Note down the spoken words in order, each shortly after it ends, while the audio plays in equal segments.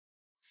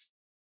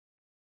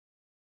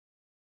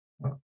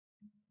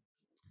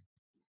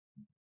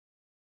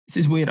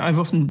this is weird. I've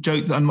often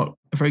joked that I'm not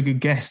a very good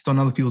guest on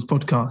other people's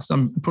podcasts.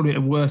 I'm probably a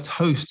worst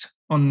host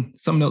on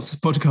someone else's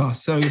podcast.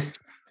 So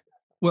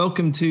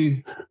welcome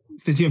to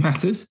Physio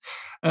Matters.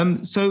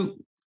 So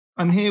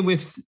I'm here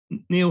with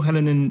Neil,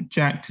 Helen and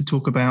Jack to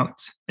talk about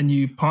a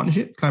new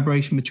partnership,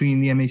 collaboration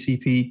between the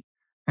MACP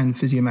and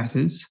Physio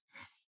Matters.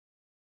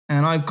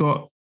 And I've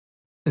got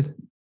a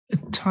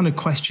ton of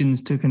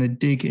questions to kind of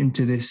dig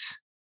into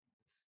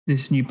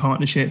this new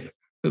partnership.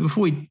 But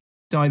before we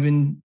dive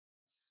in,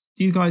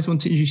 do you guys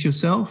want to introduce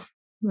yourself?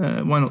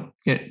 Why not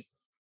get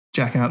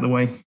Jack out of the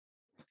way?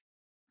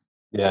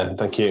 Yeah,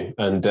 thank you.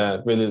 And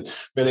really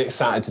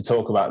excited to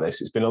talk about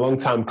this. It's been a long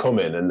time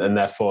coming, and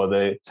therefore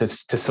to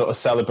sort of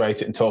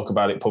celebrate it and talk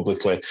about it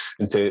publicly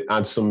and to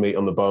add some meat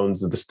on the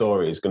bones of the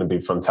story is going to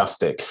be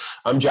fantastic.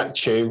 I'm Jack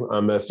Chew.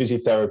 I'm a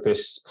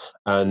physiotherapist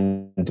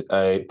and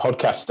a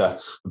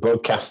podcaster, a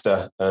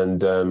broadcaster,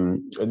 and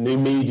a new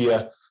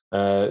media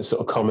sort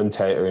of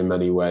commentator in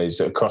many ways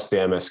across the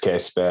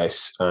MSK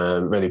space.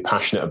 Really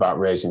passionate about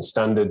raising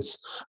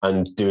standards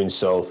and doing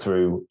so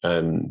through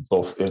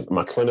both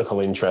my clinical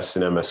interests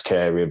in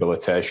MSK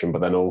rehabilitation,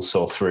 but then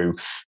also through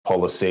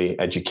policy,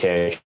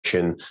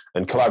 education,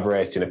 and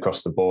collaborating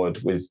across the board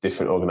with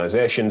different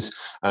organisations.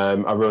 I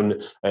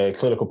run a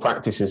clinical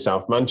practice in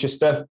South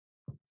Manchester,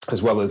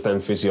 as well as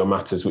then Physio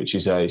Matters, which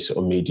is a sort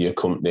of media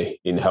company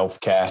in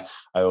healthcare.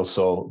 I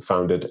also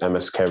founded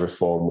MSK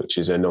Reform, which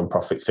is a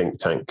non-profit think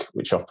tank,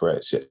 which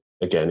operates it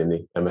again in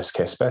the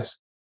MSK space.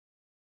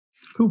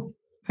 Cool.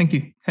 Thank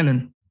you.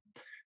 Helen.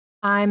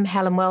 I'm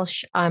Helen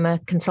Welsh. I'm a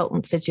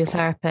consultant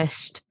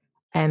physiotherapist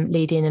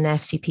leading an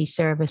FCP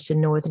service in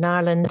Northern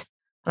Ireland.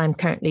 I'm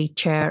currently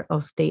chair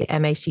of the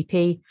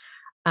MACP,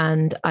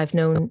 and I've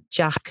known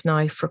Jack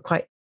now for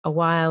quite a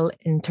while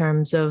in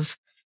terms of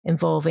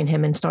involving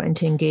him and starting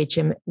to engage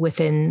him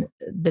within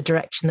the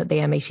direction that the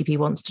MACP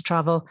wants to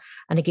travel.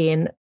 And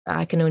again,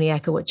 I can only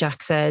echo what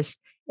Jack says.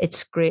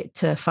 It's great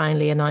to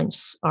finally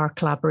announce our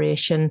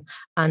collaboration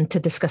and to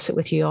discuss it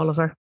with you,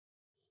 Oliver.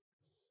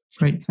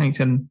 Great, thanks,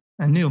 Helen.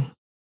 And Neil.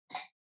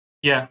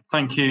 Yeah,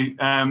 thank you.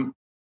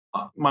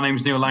 My name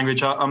is Neil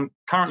Langridge. I'm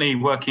currently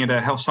working at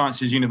a health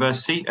sciences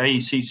university,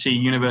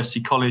 AECC University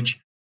College.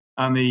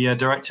 I'm the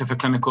Director for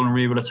Clinical and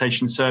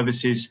Rehabilitation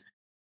Services.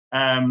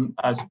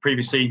 As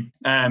previously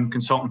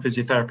consultant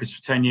physiotherapist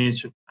for 10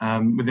 years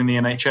within the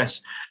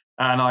NHS,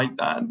 and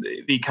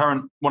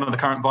one of the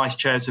current vice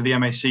chairs of the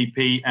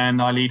MACP,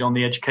 and I lead on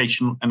the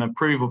Education and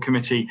Approval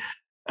Committee.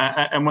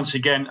 And once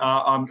again,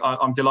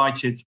 I'm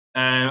delighted.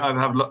 I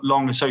have a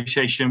long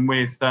association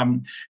with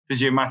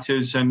Physio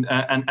Matters and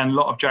a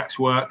lot of Jack's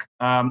work,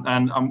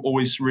 and I'm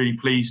always really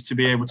pleased to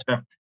be able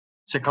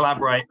to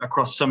collaborate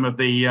across some of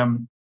the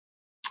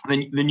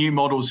new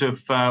models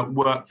of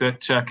work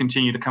that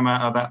continue to come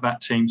out of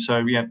that team. So,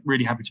 yeah,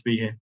 really happy to be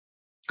here.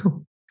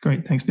 Cool.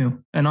 Great. Thanks, Neil.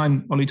 And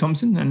I'm Ollie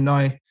Thompson, and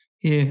I'm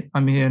here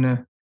in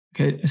a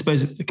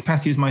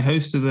capacity as my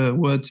host of the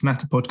Words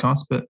Matter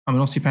podcast, but I'm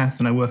an osteopath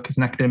and I work as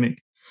an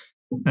academic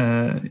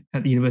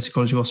at the University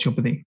College of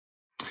Osteopathy.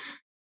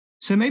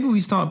 So maybe we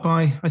start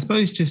by, I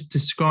suppose, just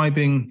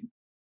describing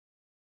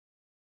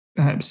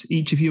perhaps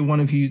each of you, one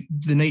of you,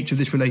 the nature of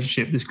this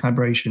relationship, this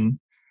collaboration,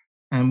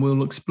 and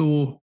we'll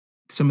explore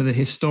some of the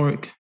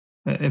historic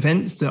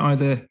events that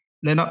either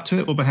led up to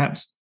it or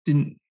perhaps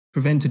didn't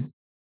prevent a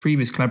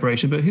previous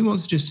collaboration. But who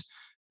wants to just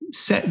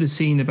set the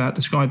scene about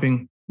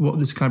describing what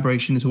this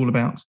collaboration is all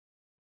about?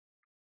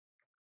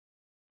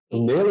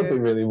 Neil would be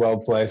really well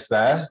placed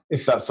there,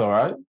 if that's all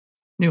right.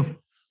 Neil.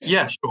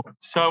 Yeah, sure.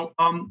 So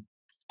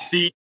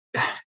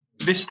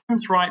this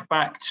stems right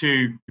back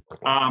to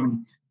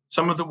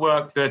some of the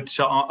work that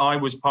I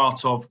was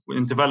part of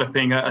in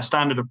developing a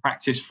standard of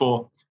practice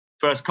for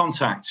first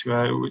contact,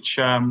 which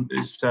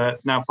is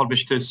now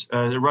published as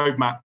a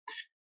roadmap,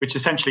 which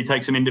essentially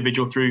takes an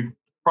individual through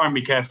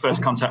primary care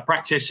first contact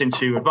practice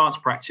into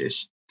advanced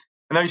practice.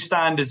 And those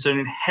standards are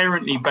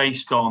inherently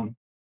based on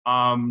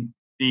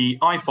the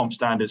IFOM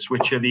standards,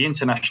 which are the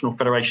International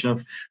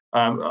Federation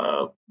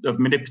of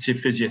Manipulative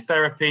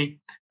Physiotherapy.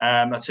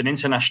 That's an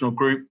international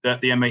group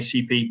that the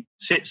MACP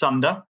sits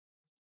under.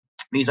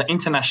 These are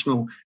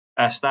international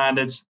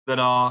standards that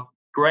are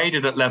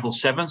graded at level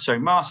 7, so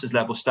master's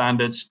level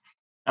standards.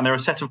 And there are a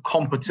set of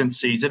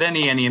competencies that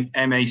any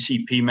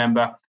MACP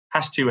member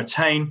has to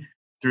attain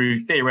through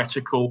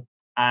theoretical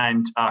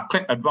and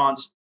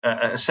advanced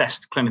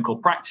assessed clinical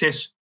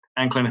practice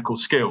and clinical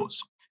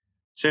skills.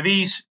 So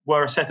these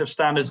were a set of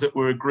standards that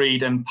were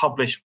agreed and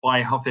published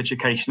by Health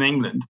Education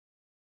England.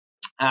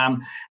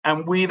 And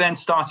we then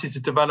started to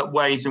develop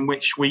ways in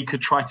which we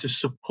could try to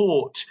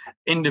support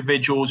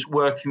individuals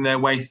working their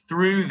way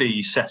through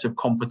these set of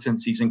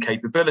competencies and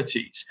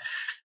capabilities.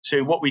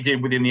 So what we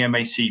did within the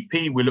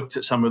MACP, we looked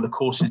at some of the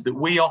courses that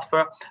we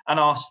offer and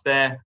asked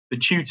the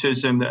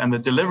tutors and the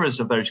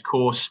deliverers of those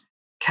courses,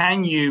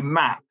 can you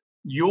map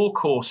your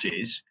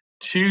courses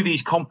to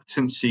these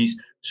competencies?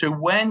 So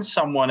when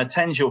someone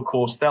attends your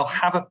course, they'll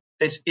have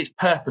it's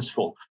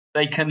purposeful.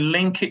 They can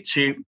link it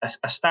to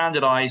a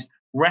standardized,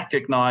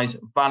 recognized,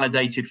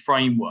 validated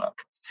framework.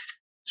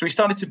 So we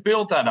started to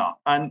build that up,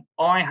 and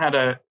I had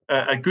a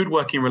good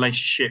working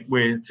relationship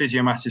with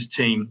Physio Matters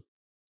team,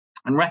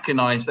 and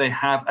recognized they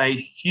have a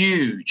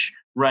huge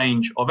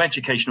range of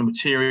educational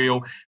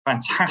material,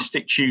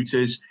 fantastic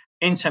tutors,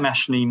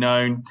 internationally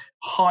known,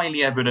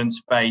 highly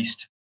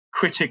evidence-based,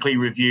 critically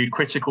reviewed,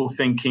 critical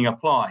thinking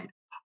applied.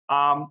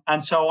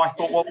 And so I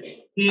thought, well,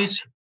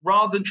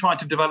 rather than trying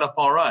to develop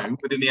our own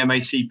within the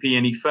MACP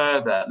any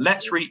further,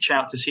 let's reach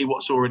out to see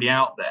what's already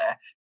out there.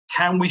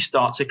 Can we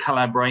start to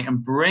collaborate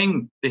and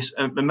bring this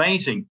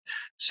amazing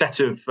set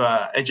of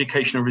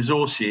educational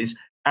resources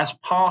as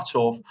part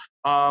of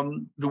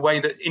the way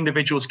that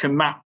individuals can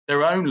map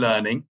their own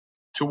learning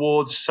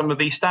towards some of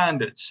these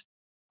standards?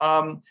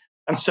 And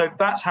so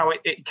that's how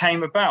it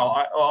came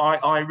about.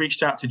 I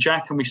reached out to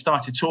Jack and we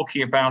started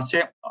talking about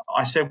it.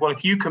 I said, well,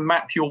 if you can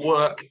map your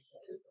work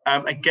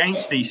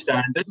against these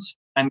standards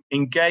and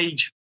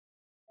engage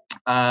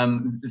a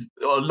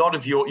lot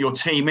of your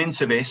team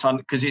into this,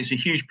 because it's a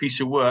huge piece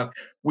of work,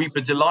 we'd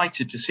be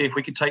delighted to see if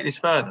we could take this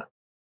further.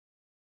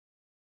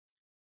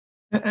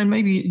 And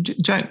maybe,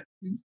 Jack,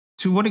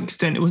 to what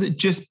extent was it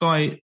just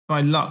by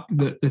luck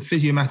that the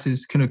Physio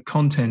Matters kind of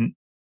content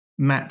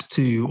maps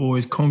to or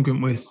is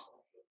congruent with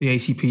the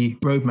ACP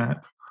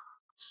roadmap?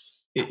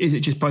 Is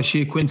it just by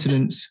sheer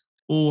coincidence,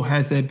 or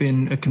has there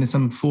been a kind of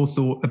some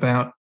forethought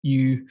about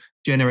you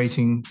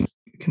generating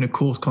kind of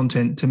course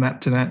content to map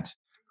to that?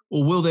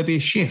 Or will there be a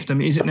shift? I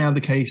mean, is it now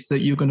the case that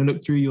you're going to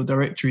look through your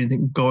directory and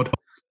think, God,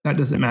 that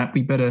doesn't map,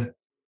 we better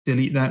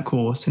delete that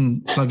course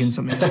and plug in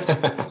something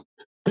else?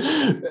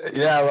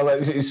 Yeah, well,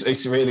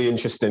 it's really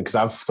interesting because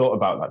I've thought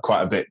about that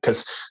quite a bit,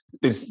 because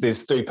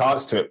there's three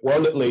parts to it.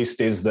 One, at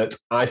least, is that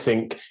I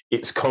think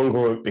it's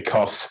congruent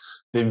because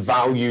the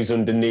values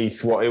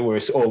underneath what we're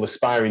all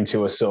aspiring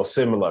to are so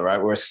similar,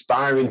 right? We're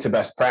aspiring to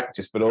best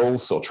practice, but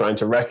also trying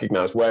to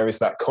recognize where is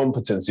that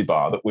competency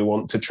bar that we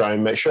want to try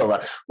and make sure,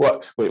 right?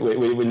 What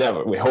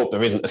we hope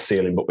there isn't a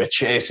ceiling, but we're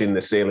chasing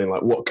the ceiling,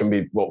 like what can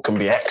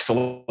be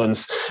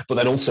excellence, but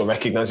then also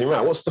recognizing,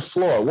 right, what's the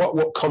floor?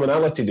 What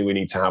commonality do we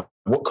need to have?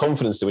 What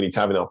confidence do we need to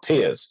have in our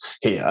peers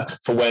here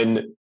for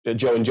when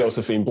Joe and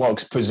Josephine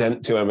blogs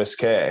present to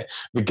MSK,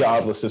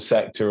 regardless of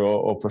sector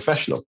or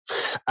professional.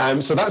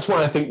 So that's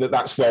why I think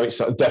that's where it's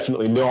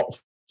definitely not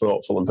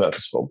thoughtful and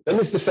purposeful. Then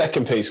there's the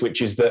second piece,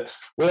 which is that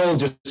we all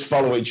just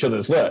follow each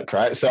other's work,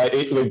 right? So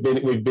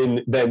we've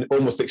been then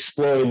almost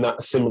exploring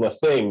that similar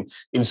thing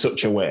in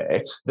such a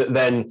way that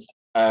then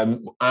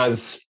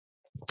as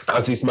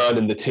is mine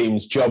and the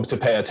team's job to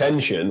pay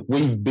attention,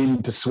 we've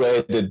been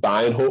persuaded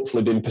by and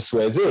hopefully been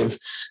persuasive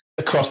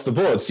across the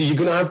board. So you're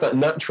going to have that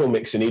natural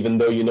mixing, even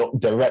though you're not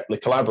directly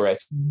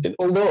collaborating.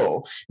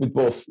 Although with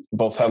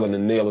both Helen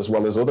and Neil, as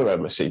well as other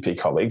MSCP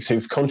colleagues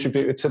who've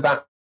contributed to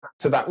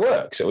that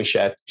work. So we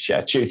share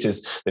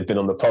tutors. They've been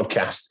on the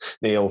podcast.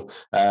 Neil,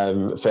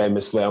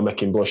 famously, I'll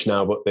make him blush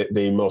now, but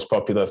the most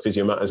popular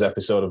Physio Matters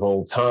episode of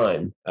all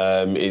time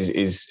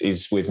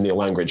is with Neil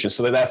Langridge. And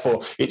so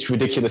therefore, it's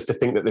ridiculous to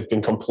think that they've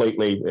been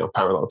completely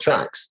parallel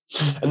tracks.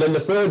 And then the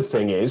third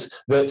thing is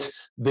that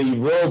the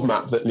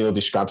roadmap that Neil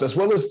describes, as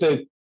well as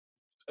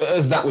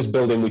as that was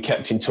building, we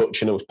kept in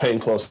touch and I was paying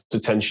close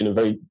attention and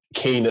very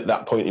keen at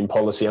that point in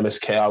policy.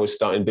 MSK, I was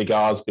starting big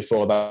R's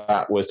before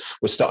that was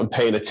starting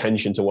paying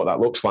attention to what that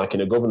looks like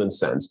in a governance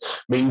sense,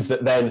 means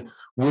that then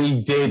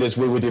we did, as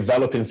we were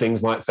developing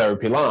things like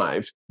Therapy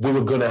Live, we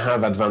were going to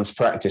have advanced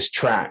practice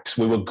tracks.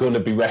 We were going to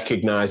be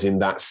recognizing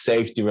that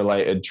safety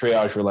related,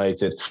 triage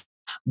related,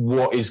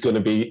 what is going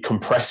to be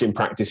compressing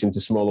practice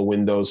into smaller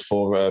windows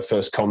for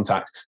first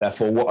contact.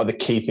 Therefore, what are the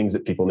key things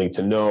that people need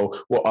to know?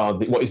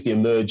 What is the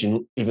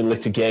emerging, even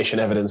litigation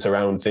evidence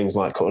around things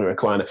like culinary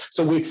requirement?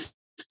 So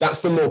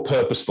that's the more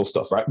purposeful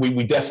stuff, right?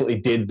 We definitely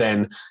did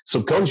then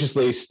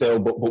subconsciously still,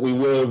 but we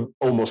were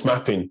almost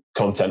mapping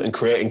content and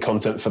creating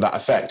content for that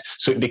effect.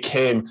 So it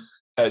became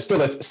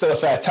still a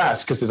fair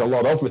task because there's a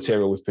lot of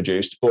material we've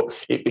produced,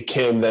 but it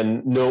became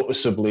then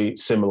noticeably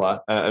similar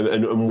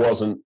and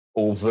wasn't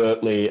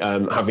overtly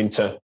having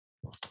to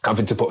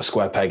put a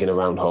square peg in a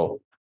round hole.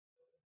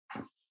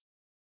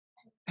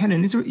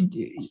 Helen,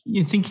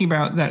 you're thinking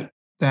about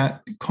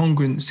that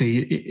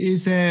congruency.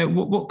 Is there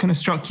what kind of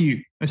struck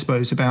you, I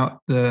suppose,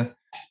 about the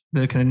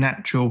kind of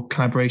natural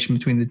collaboration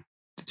between the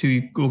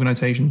two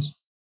organisations?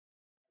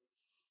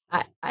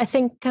 I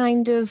think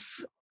kind of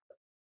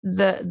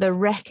the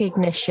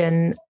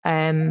recognition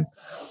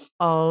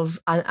of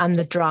and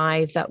the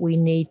drive that we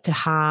need to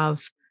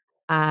have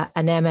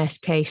an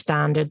MSK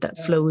standard that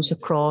flows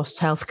across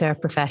healthcare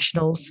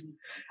professionals.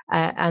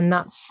 And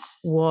that's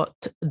what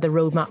the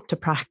roadmap to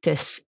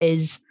practice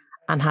is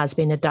and has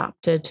been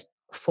adapted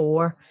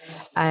for.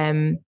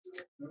 And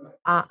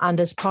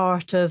as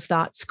part of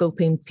that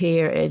scoping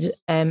period,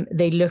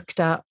 they looked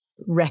at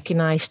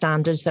recognised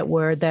standards that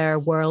were there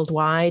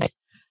worldwide.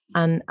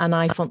 And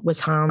IFONT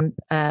was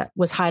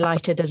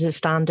highlighted as a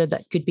standard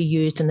that could be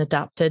used and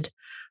adapted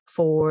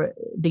for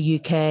the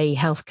UK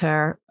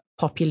healthcare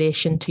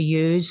population to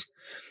use.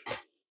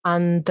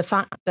 And the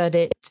fact that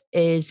it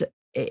is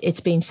it's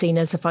been seen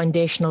as a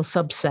foundational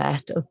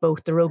subset of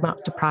both the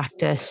roadmap to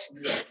practice,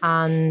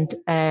 and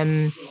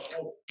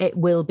it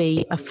will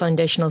be a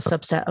foundational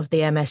subset of the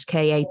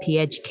MSK-AP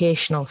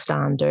educational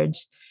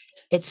standards.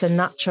 It's a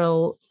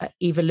natural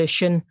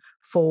evolution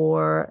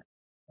for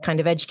kind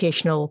of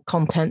educational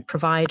content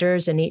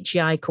providers and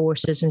HEI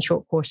courses and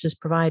short courses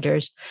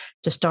providers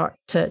to start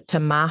to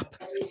map,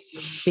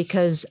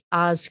 because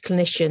as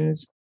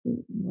clinicians,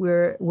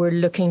 we're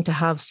looking to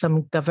have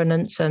some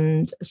governance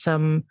and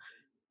some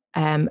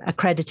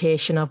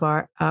accreditation of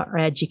our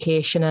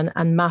education,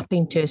 and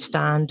mapping to a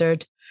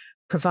standard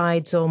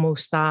provides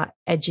almost that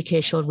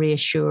educational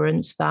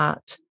reassurance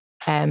that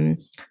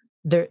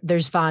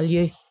there's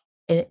value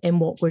in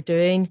what we're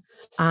doing.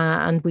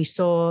 And we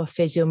saw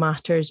Physio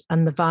Matters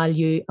and the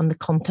value and the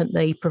content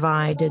they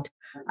provided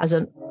as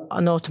an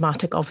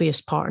automatic,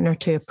 obvious partner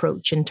to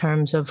approach in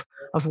terms of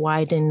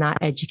widening that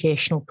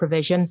educational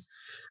provision.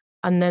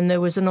 And then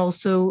there was an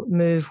also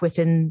move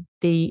within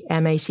the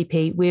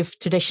MACP. We've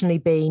traditionally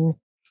been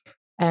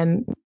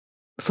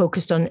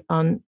focused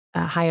on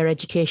higher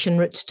education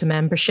routes to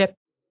membership.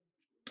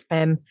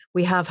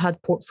 We have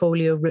had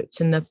portfolio routes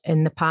in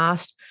the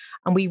past,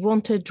 and we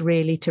wanted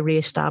really to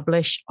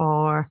reestablish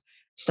our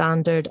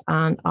standard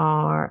and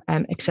our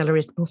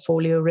accelerated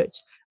portfolio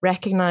routes,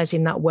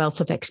 recognizing that wealth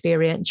of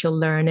experiential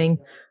learning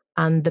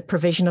and the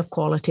provision of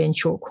quality and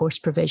short course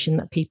provision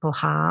that people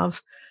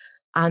have.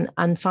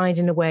 And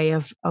finding a way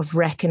of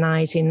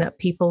recognizing that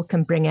people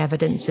can bring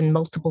evidence in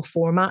multiple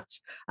formats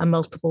and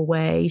multiple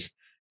ways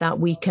that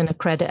we can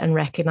accredit and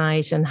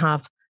recognize and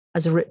have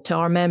as a route to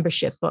our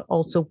membership, but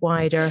also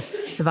wider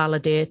to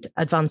validate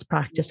advanced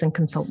practice and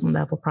consultant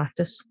level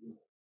practice.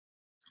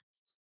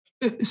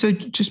 So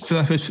just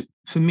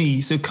for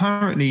me, so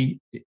currently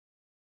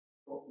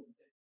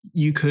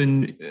you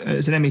can,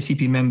 as an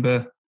MACP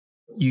member,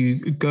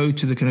 you go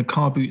to the kind of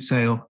car boot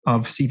sale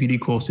of CPD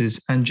courses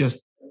and just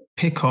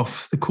pick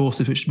off the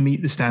courses which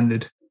meet the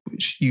standard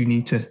which you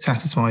need to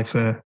satisfy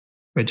for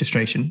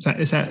registration.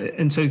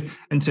 And so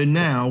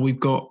now we've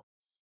got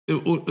it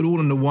all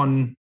under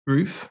one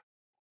roof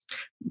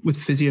with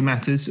Physio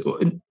Matters.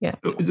 Yeah.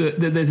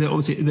 There's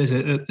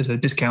a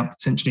discount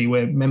essentially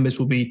where members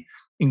will be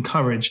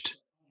encouraged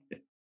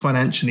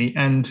financially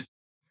and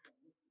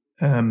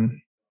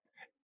from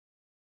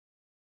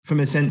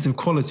a sense of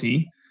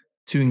quality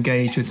to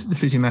engage with the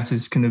Physio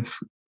Matters kind of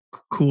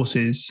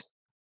courses.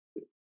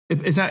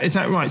 Is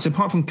that right? So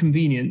apart from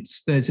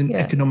convenience, there's an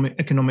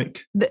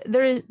economic.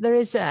 There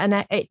is,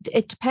 and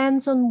it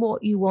depends on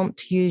what you want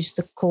to use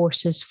the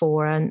courses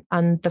for,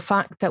 and the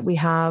fact that we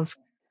have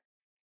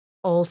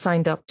all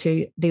signed up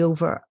to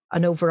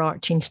an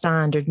overarching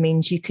standard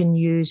means you can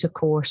use a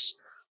course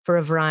for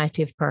a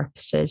variety of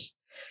purposes.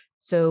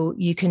 So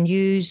you can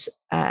use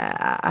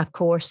a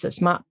course that's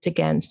mapped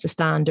against the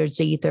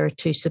standards either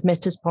to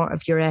submit as part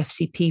of your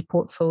FCP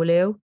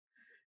portfolio,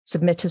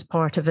 submit as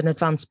part of an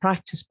advanced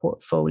practice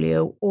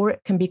portfolio, or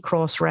it can be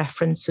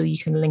cross-referenced so you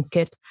can link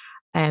it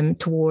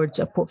towards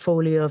a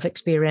portfolio of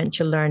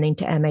experiential learning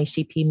to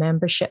MACP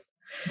membership.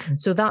 Okay.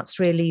 So that's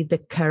really the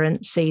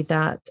currency,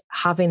 that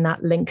having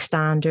that link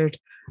standard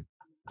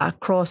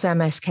across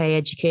MSK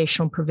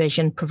educational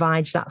provision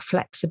provides that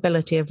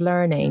flexibility of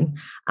learning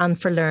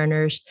and for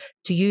learners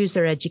to use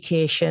their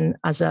education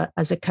as a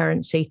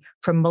currency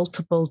for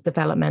multiple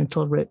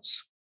developmental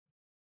routes.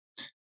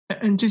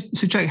 And just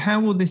so, Jack, how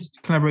will this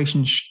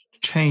collaboration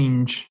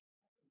change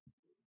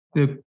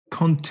the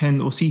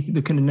content or see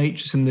the kind of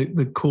natures and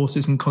the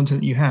courses and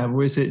content you have?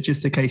 Or is it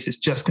just the case it's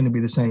just going to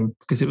be the same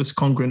because it was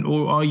congruent?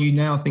 Or are you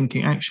now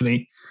thinking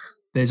actually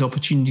there's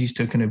opportunities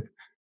to kind of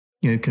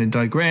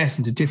digress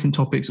into different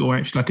topics? Or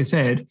actually, like I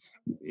said,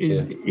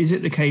 is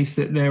it the case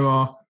that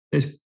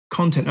there's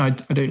content, I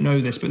don't know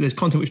this, but there's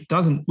content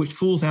which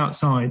falls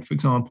outside, for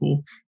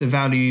example, the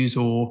values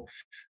or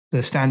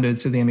the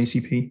standards of the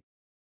MACP?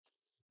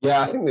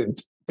 Yeah, I think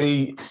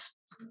that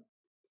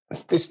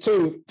there's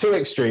two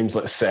extremes,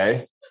 let's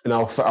say, and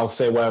I'll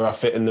say where I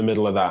fit in the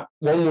middle of that.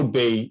 One would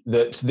be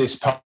that this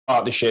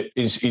partnership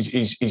is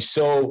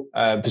so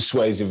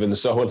persuasive and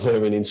so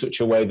alluring in such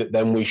a way that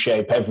then we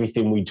shape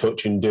everything we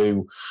touch and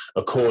do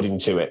according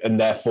to it, and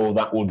therefore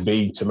that would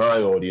be, to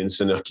my audience,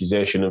 an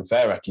accusation, and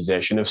fair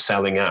accusation, of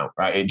selling out,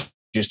 right? It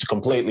just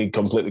completely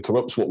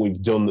corrupts what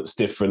we've done that's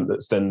different,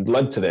 that's then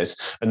led to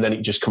this, and then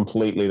it just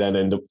completely then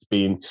end up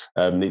being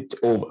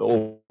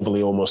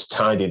overly almost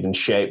tidied and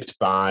shaped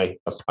by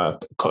a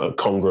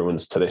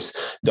congruence to this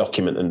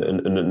document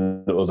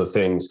and other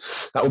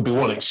things. That would be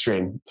one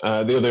extreme.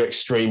 The other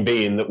extreme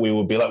being that we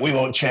would be like, we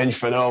won't change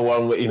for no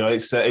one.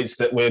 It's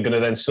that we're going to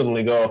then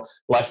suddenly go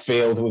left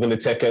field. We're going to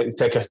take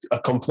a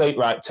complete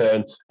right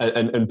turn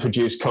and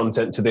produce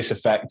content to this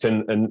effect,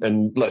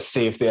 and let's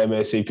see if the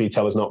MACP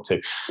tell us not to.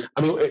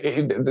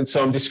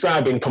 so I'm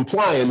describing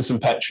compliance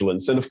and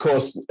petulance. And of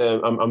course,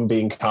 I'm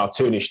being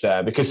cartoonish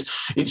there because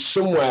it's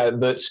somewhere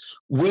that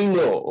we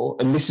know,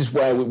 and this is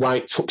why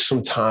it took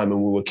some time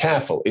and we were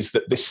careful, is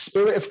that the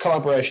spirit of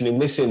collaboration in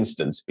this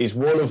instance is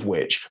one of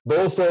which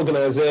both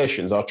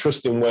organisations are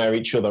trusting where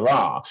each other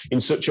are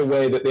in such a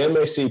way that the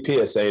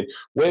MACP are saying,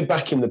 we're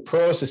back in the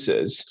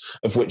processes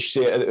of which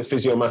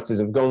Physio Matters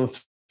have gone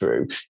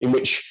through, in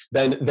which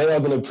then they are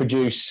going to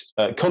produce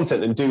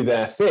content and do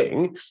their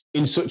thing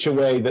in such a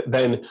way that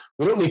then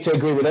we don't need to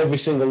agree with every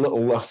single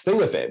little last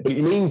thing of it, but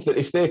it means that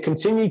if they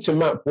continue to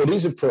map what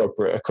is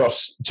appropriate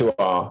across to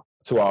our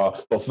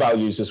both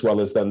values as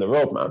well as then the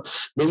roadmap,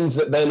 means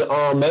that then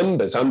our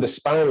members and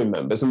aspiring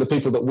members and the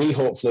people that we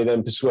hopefully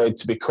then persuade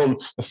to become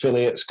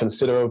affiliates,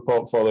 consider a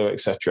portfolio,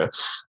 etc.,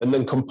 and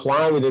then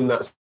comply within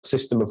that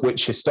system of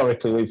which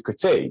historically we've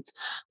critiqued,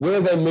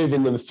 we're then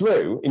moving them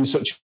through in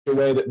such a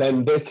way that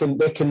then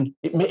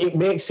it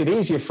makes it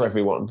easier for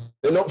everyone.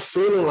 They're not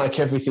feeling like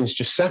everything's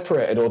just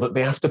separated or that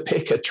they have to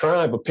pick a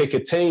tribe or pick a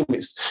team.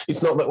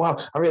 It's not that,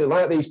 well, I really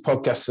like these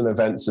podcasts and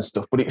events and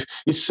stuff, but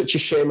it's such a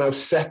shame how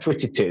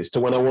separate it is to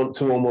when I want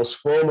to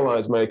almost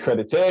formalize my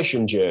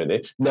accreditation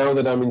journey now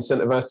that I'm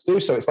incentivized to do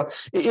so. It's like,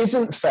 it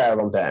isn't fair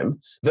on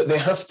them that they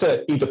have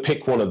to either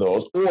pick one of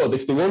those, or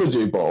if they want to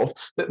do both,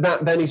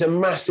 that then is a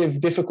massive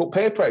difficult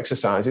paper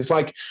exercise. It's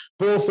like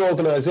both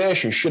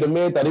organizations should have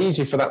made that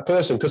easier for that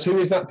person, because who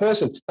is that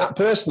person? That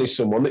person is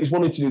someone that is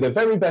wanting to do their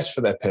very best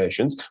for their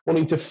patients,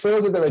 wanting to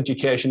further their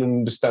education and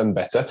understand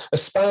better,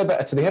 aspire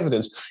better to the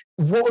evidence.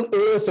 What on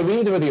earth are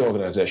either of the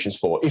organizations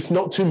for, if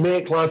not to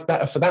make life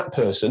better for that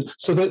person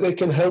so that they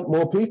can help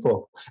more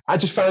people? I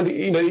just find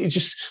it, it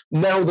just,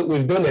 now that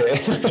we've done it,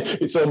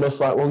 it's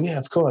almost like, well, yeah,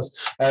 of course.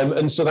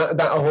 And so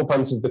that I hope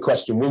answers the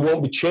question. We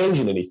won't be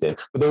changing anything,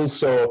 but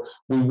also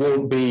we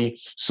won't be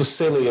so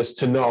silly as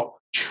to not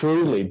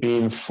truly be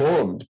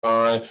informed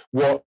by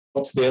what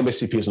the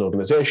MACP as an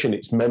organisation,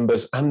 its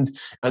members, and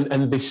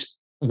this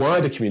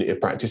wider community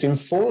of practice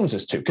informs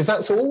us to, because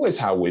that's always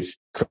how we've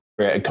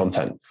created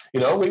content.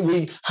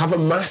 We have a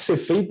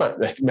massive feedback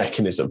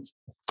mechanism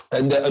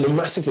and a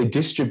massively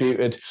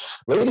distributed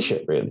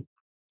leadership, really.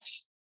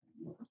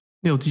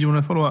 Neil, did you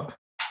want to follow up?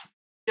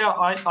 Yeah,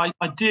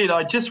 I did.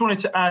 I just wanted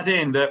to add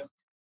in that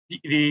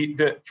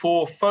that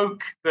for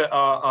folk that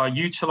are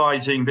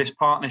utilising this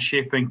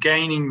partnership and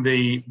gaining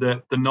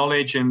the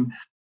knowledge and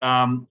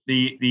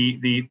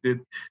the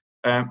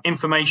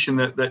information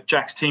that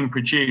Jack's team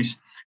produced,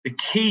 the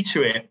key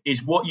to it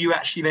is what you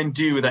actually then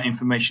do with that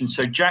information.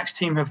 So Jack's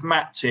team have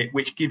mapped it,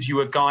 which gives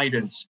you a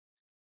guidance.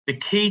 The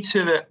key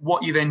to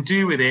what you then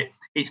do with it,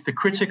 it's the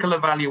critical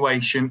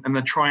evaluation and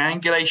the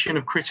triangulation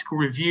of critical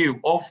review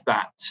of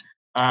that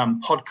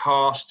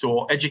podcast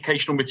or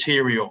educational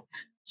material.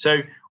 So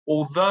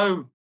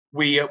although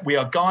we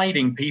are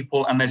guiding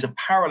people and there's a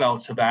parallel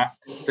to that,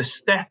 the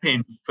step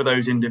in for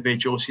those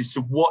individuals is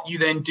to what you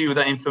then do with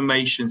that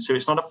information. So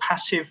it's not a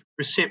passive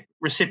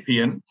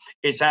recipient,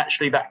 it's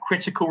actually that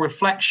critical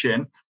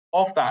reflection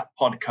of that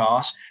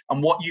podcast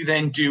and what you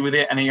then do with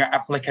it and your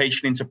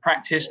application into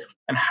practice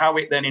and how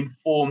it then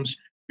informs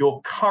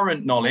your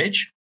current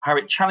knowledge, how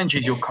it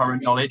challenges your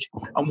current knowledge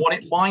and what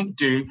it might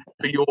do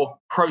for your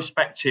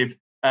prospective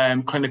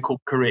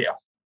clinical career.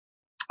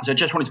 So I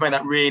just wanted to make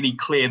that really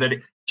clear that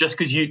just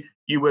because you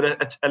would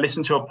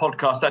listen to a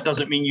podcast, that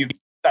doesn't mean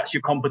that's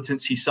your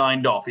competency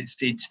signed off.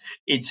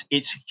 It's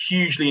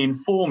hugely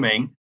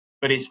informing,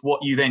 but it's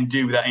what you then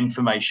do with that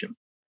information.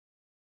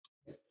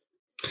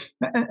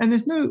 And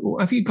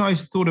have you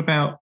guys thought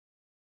about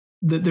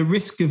the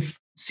risk of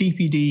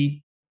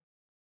CPD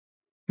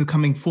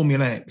becoming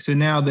formulaic? So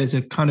now there's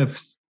a kind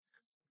of,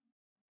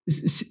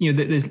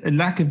 there's a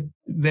lack of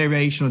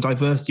variation or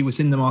diversity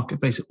within the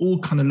marketplace. It all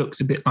kind of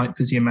looks a bit like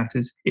Physio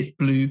Matters. It's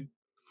blue.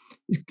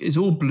 It's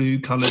all blue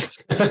coloured.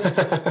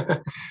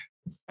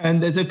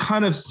 And there's a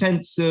kind of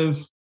sense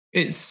of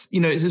it's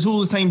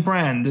all the same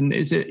brand, and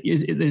there's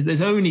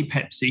only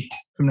Pepsi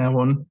from now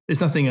on.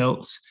 There's nothing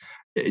else.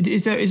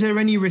 Is there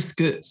any risk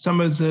that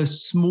some of the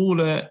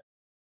smaller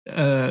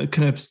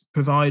kind of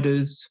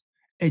providers,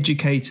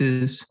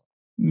 educators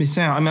miss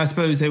out? I mean, I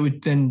suppose they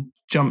would then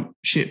jump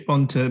ship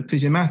onto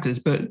Physio Matters,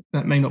 but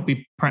that may not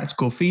be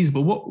practical or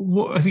feasible.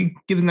 What have you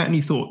given that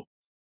any thought?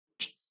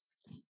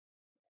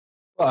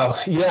 Well,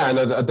 yeah, and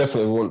I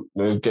definitely want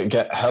to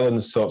get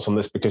Helen's thoughts on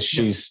this because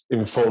she's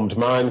informed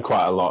mine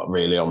quite a lot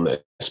really on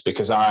this,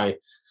 because I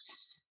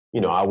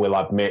will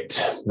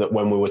admit that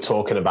when we were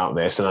talking about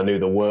this and I knew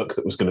the work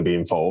that was going to be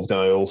involved,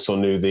 I also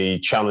knew the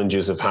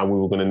challenges of how we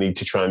were going to need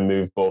to try and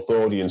move both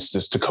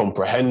audiences to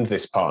comprehend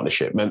this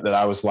partnership, meant that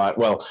I was like,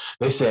 well,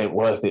 this ain't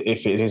worth it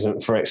if it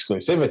isn't for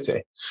exclusivity.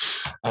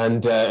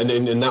 And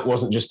that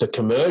wasn't just a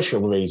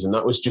commercial reason,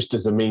 that was just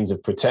as a means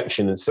of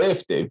protection and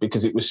safety,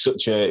 because it was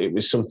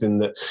something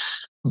that.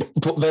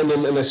 But then,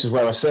 and this is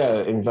where I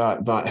say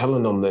invite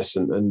Helen on this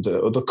and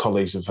other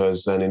colleagues of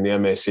hers then in the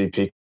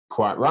MACP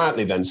quite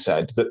rightly then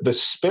said that the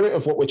spirit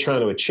of what we're trying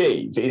to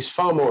achieve is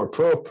far more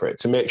appropriate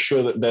to make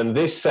sure that then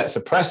this sets a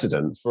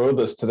precedent for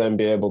others to then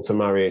be able to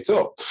marry it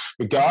up,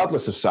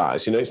 regardless of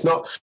size. It's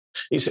not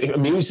it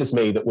amuses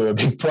me that we're a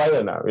big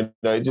player now.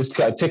 It just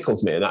kind of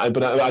tickles me.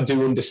 But I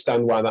do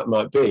understand why that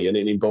might be. And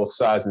in both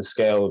size and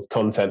scale of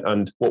content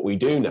and what we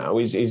do now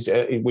is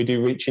we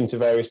do reach into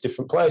various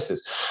different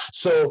places.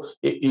 So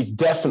it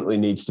definitely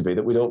needs to be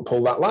that we don't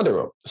pull that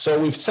ladder up. So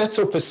we've set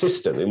up a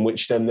system in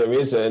which then there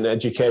is an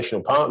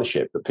educational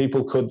partnership that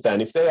people could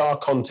then, if they are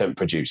content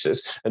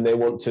producers and they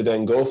want to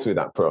then go through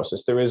that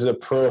process, there is a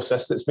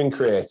process that's been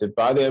created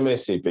by the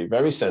MACP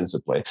very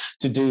sensibly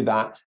to do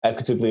that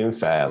equitably and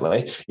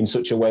fairly in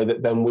such a way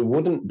that then we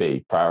wouldn't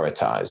be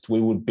prioritised.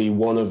 We would be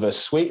one of a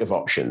suite of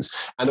options.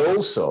 And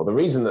also the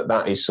reason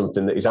that is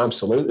something that is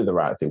absolutely the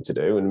right thing to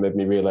do and made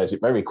me realise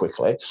it very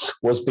quickly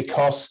was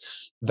because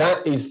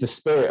that is the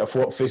spirit of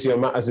what Physio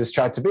Matters has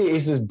tried to be.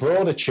 It's as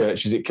broad a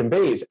church as it can be.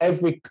 It's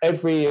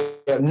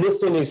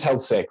nothing is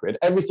held sacred.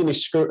 Everything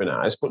is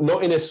scrutinised, but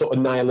not in a sort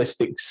of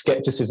nihilistic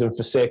skepticism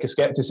for sake of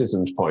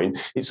skepticism's point.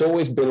 It's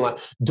always been like,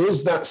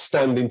 does that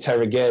stand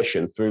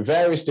interrogation through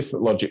various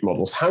different logic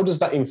models? How does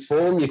that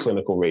inform your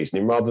clinical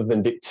reasoning rather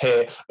than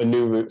dictate a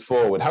new route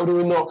forward? How do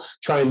we not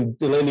try and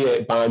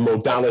delineate by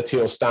modality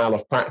or style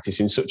of practice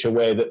in such a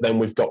way that then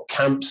we've got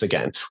camps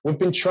again? We've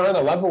been trying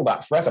to level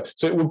that forever.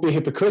 So it would be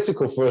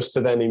hypocritical for us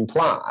to then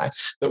imply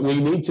that we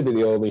need to be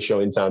the only show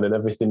in town and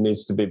everything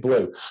needs to be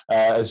blue,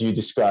 as you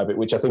describe it,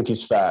 which I think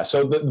is fair.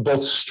 So that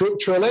both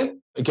structurally,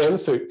 again,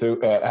 through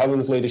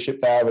Helen's leadership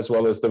there, as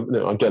well as the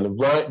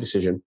right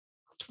decision,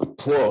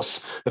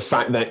 plus the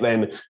fact that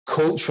then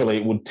culturally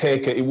it would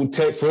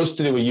take for us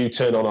to do a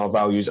U-turn on our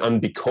values and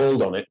be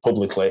called on it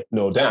publicly,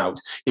 no doubt,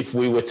 if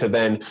we were to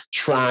then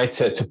try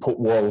to put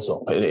walls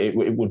up.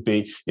 It'd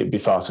be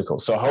farcical.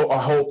 So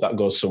I hope that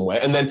goes somewhere.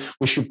 And then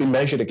we should be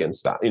measured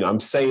against that.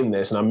 I'm saying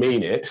this and I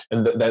mean it,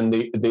 and that then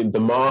the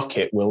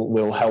market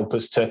will help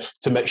us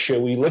to make sure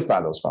we live by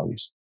those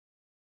values.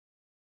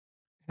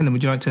 And then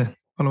would you like to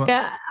follow up?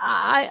 Yeah,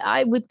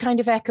 I would kind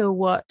of echo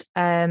what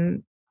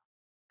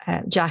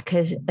Jack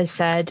has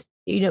said.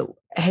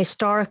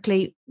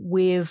 Historically,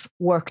 we've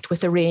worked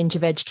with a range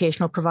of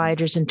educational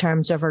providers in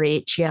terms of our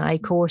HEI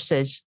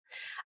courses,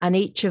 and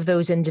each of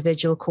those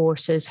individual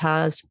courses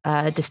has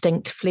a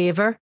distinct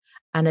flavour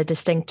and a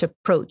distinct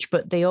approach,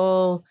 but they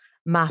all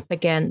map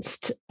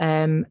against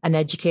an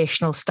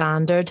educational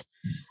standard.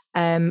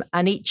 And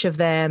each of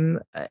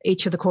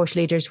the course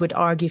leaders would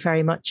argue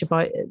very much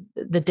about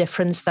the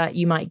difference that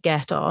you might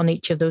get on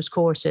each of those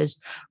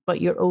courses, but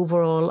your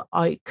overall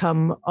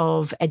outcome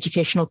of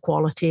educational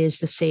quality is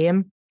the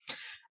same.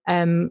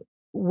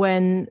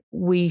 When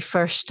we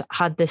first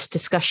had this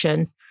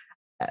discussion,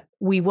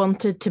 we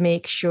wanted to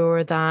make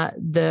sure that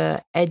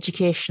the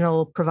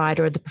educational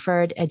provider, or the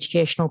preferred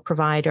educational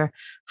provider,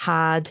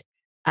 had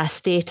a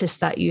status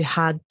that you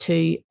had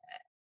to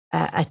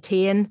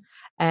attain.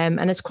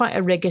 And it's quite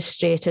a rigorous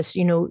status.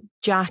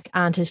 Jack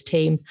and his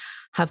team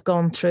have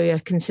gone through a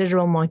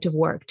considerable amount of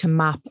work to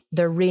map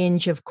the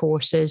range of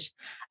courses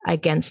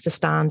against the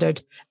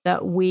standard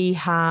that we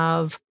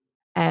have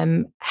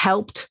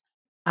helped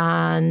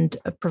and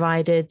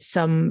provided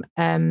some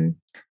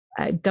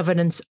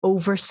governance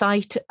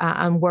oversight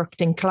and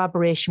worked in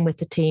collaboration with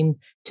the team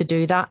to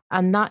do that.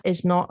 And that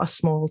is not a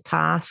small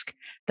task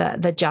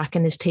that Jack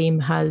and his team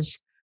has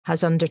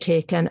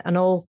undertaken, and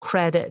all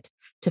credit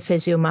to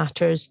Physio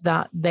Matters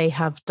that they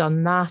have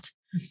done that.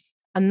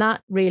 And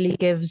that really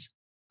gives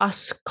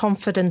us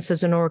confidence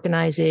as an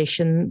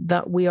organisation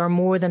that we are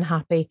more than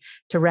happy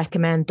to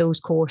recommend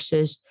those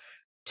courses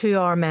to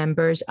our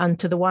members and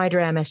to the wider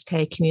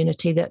MSK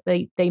community, that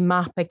they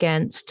map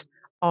against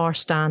our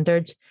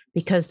standards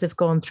because they've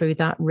gone through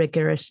that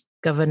rigorous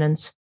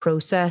governance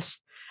process.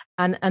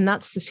 And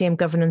that's the same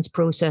governance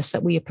process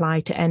that we apply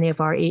to any of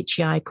our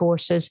HEI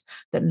courses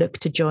that look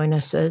to join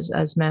us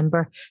as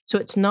member. So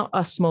it's not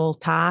a small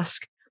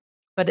task,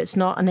 but it's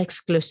not an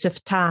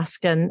exclusive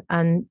task.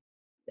 And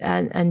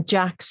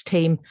Jack's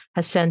team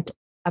has sent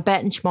a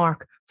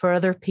benchmark for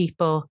other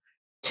people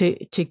to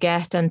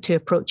get and to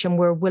approach. And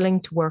we're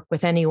willing to work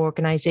with any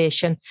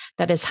organisation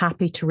that is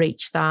happy to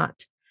reach that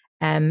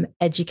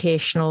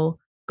educational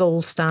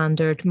gold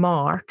standard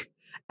mark.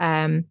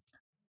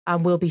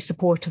 And we'll be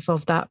supportive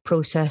of that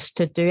process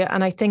to do it.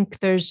 And I think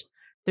there's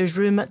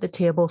room at the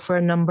table for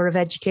a number of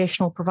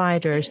educational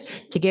providers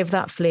to give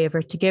that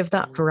flavour, to give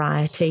that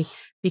variety,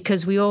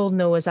 because we all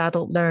know as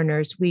adult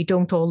learners, we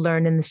don't all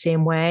learn in the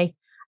same way,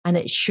 and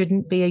it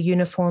shouldn't be a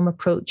uniform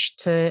approach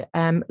to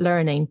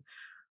learning.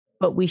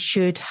 But we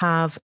should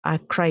have a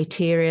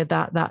criteria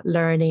that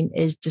learning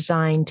is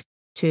designed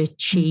to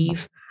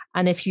achieve.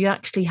 And if you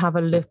actually have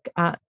a look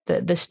at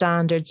the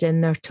standards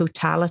in their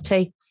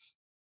totality,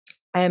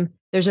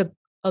 there's a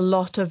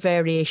lot of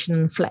variation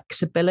and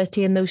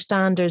flexibility in those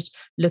standards,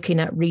 looking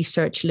at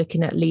research,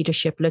 looking at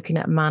leadership, looking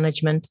at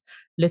management,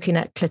 looking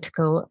at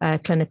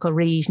clinical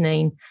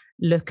reasoning,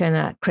 looking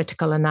at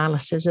critical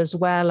analysis, as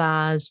well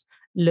as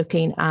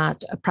looking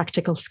at a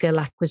practical skill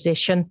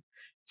acquisition.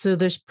 So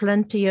there's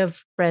plenty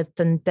of breadth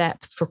and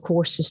depth for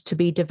courses to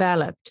be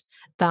developed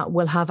that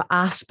will have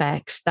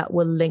aspects that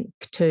will link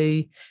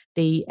to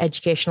the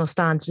educational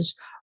standards,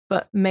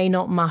 but may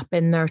not map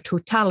in their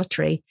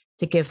totality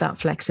to give that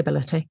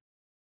flexibility.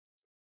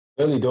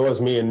 Early doors,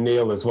 me and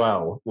Neil as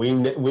well.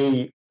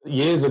 We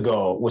years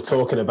ago were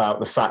talking about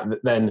the fact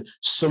that then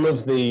some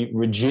of the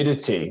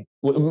rigidity,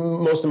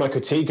 most of my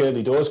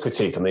early doors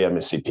critique on the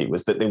MACP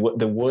was that there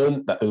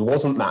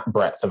wasn't that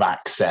breadth of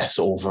access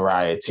or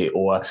variety,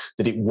 or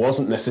that it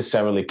wasn't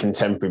necessarily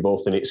contemporary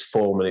both in its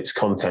form and its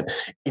content,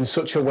 in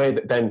such a way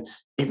that then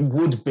it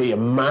would be a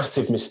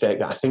massive mistake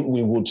that I think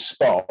we would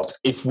spot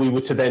if we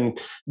were to then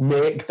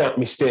make that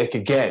mistake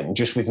again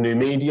just with new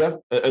media.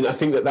 And I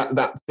think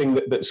that thing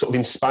that sort of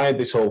inspired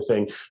this whole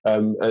thing,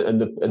 and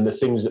the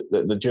things that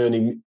the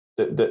journey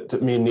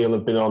that me and Neil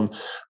have been on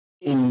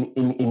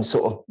in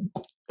sort of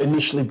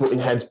initially butting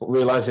heads, but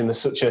realizing there's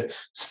such a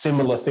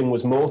similar thing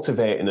was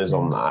motivating us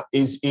on that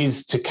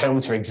is to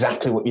counter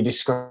exactly what you're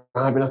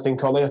describing, I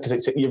think, Ollie,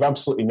 because you've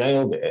absolutely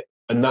nailed it.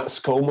 And that's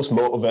almost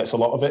motivates a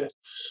lot of it.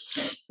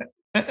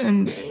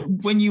 And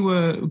when you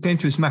were going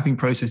through this mapping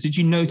process, did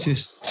you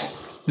notice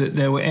that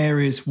there were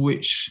areas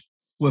which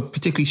were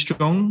particularly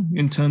strong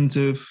in terms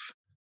of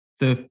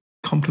the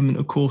complement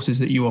of courses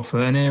that you offer,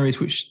 and areas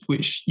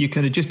which you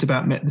kind of just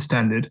about met the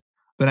standard,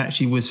 but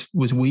actually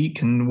was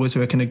weak? And was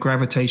there a kind of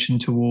gravitation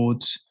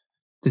towards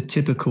the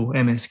typical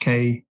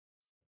MSK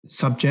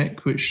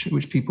subject, which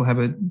people have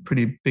a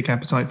pretty big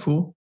appetite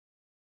for?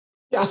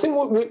 Yeah, I think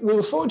we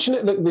were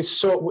fortunate that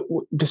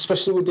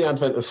especially with the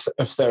advent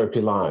of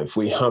Therapy Live,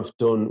 we have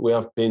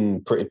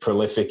been pretty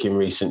prolific in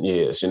recent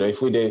years. You know,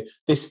 if we do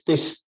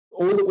this,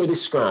 all that we're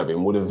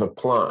describing would have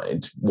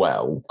applied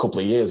well a couple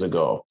of years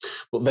ago,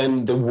 but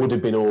then there would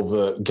have been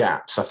overt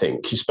gaps, I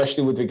think,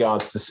 especially with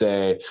regards to,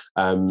 say,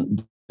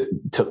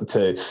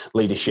 to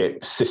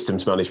leadership,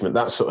 systems management,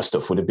 that sort of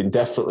stuff would have been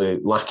definitely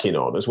lacking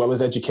on, as well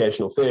as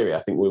educational theory. I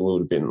think we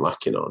would have been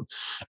lacking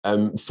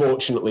on.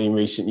 Fortunately, in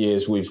recent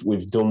years,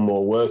 we've done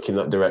more work in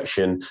that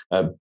direction,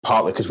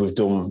 partly because we've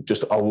done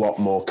just a lot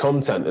more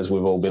content as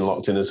we've all been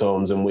locked in as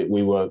homes, and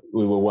we were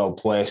well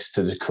placed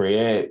to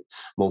create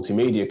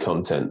multimedia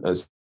content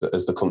as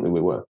the company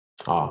we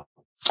are.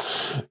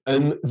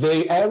 And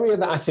the area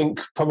that I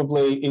think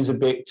probably is a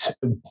bit,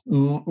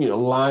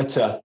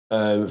 lighter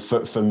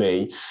for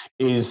me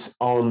is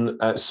on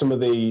some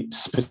of the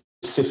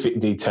specific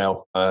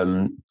detail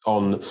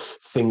on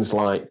things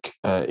like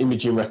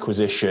imaging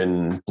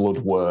requisition, blood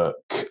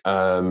work,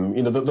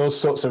 those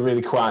sorts of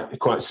really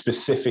quite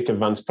specific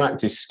advanced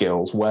practice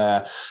skills,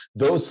 where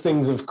those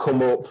things have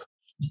come up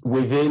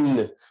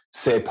within,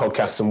 say,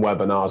 podcasts and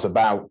webinars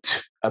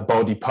about a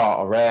body part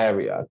or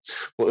area,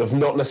 but have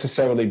not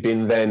necessarily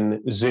been then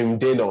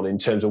zoomed in on in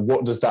terms of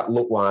what does that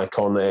look like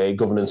on a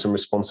governance and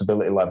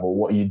responsibility level?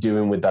 What are you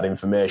doing with that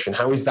information?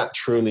 How is that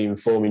truly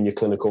informing your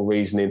clinical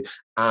reasoning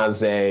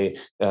as a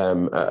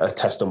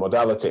test or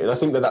modality? And I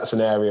think that's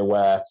an area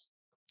where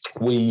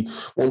we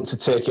want to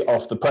take it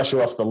off, the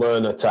pressure off the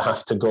learner to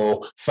have to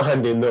go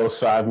finding those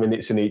 5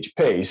 minutes in each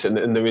piece,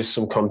 and there is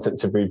some content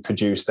to be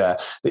produced there.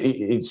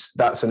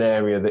 That's an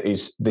area that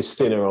is this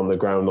thinner on the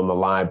ground on the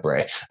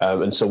library,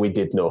 and so we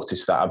did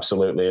notice that,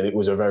 absolutely, and it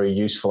was a very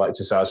useful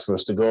exercise for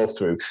us to go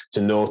through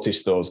to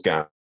notice those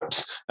gaps.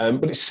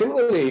 But it's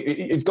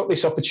similarly, you've got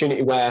this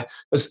opportunity where,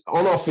 as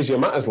on our Physio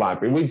Matters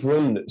library, we've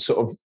run sort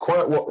of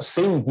quite what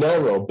seemed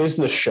narrow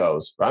business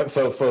shows, right,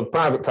 for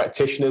private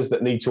practitioners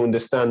that need to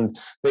understand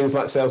things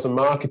like sales and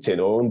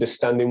marketing, or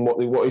understanding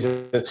what is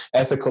an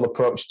ethical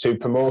approach to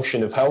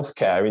promotion of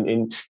healthcare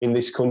in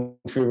this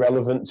country,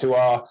 relevant to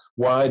our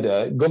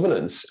wider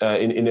governance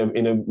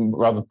in a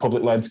rather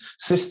public-led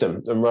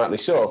system, and rightly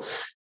so.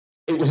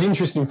 It was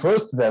interesting for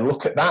us to then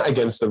look at that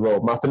against the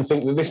roadmap and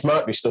think that this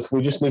might be stuff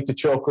we just need to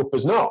chalk up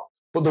as not.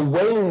 But the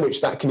way in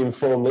which that can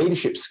inform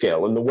leadership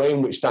skill, and the way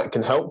in which that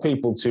can help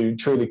people to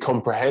truly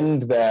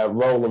comprehend their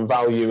role and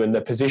value and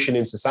their position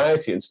in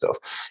society and stuff,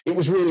 it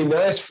was really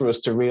nice for us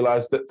to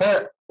realise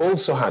that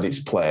also had its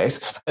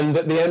place, and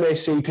that the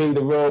MACP,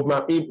 the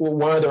roadmap, even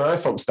wider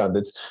IFOP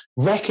standards,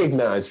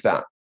 recognised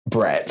that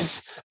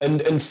breadth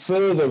and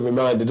further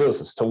reminded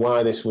us as to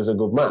why this was a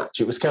good match.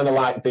 It was kind of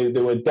like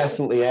there were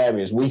definitely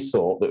areas we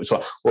thought that was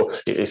like, well,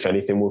 if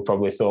anything, we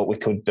probably thought we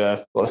could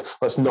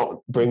let's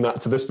not bring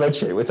that to the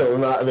spreadsheet. We thought we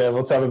might be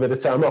able to have a bit of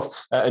time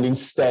off, and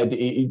instead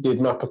it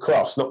did map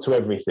across, not to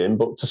everything,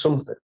 but to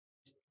something.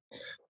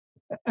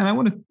 And I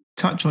want to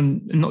touch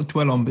on, not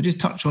dwell on, but just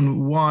touch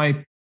on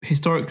why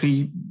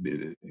historically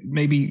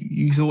maybe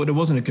you thought it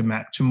wasn't a good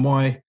match, and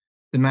why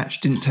the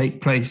match didn't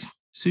take place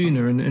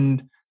sooner.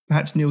 And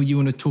perhaps, Neil, you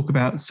want to talk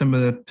about some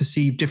of the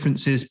perceived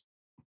differences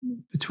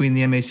between the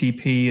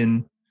MACP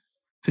and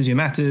Physio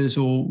Matters,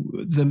 or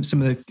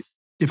some of the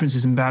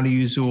differences in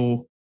values,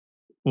 or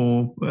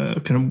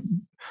kind of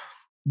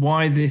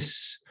why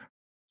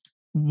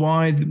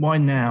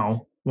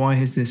now? Why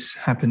has this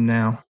happened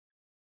now?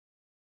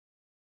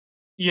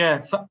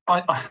 Yeah,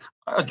 I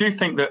do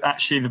think that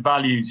actually the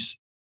values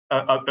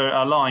are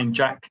aligned.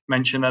 Jack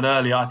mentioned that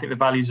earlier. I think the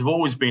values have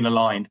always been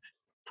aligned.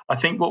 I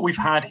think what we've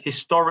had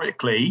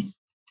historically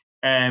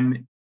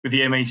with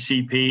the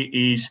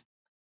MACP is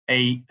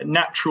a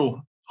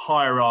natural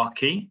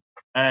hierarchy,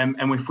 and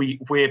if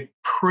we're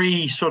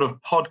pre sort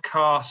of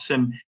podcasts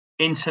and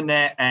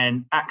internet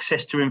and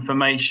access to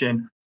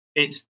information,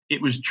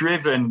 it was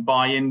driven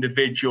by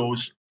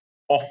individuals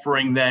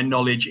offering their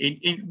knowledge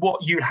in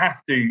what you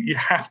have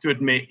to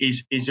admit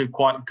is a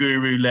quite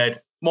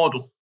guru-led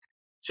model.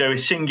 So a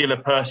singular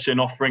person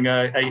offering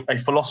a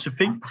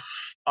philosophy,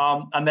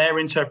 and their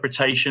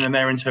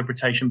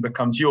interpretation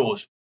becomes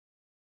yours.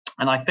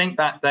 And I think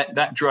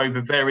that drove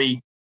a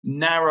very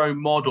narrow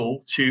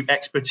model to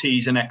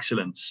expertise and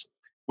excellence,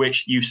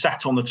 which you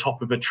sat on the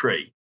top of a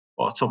tree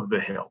or top of a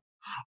hill.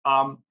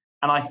 And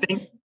I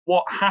think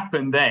what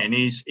happened then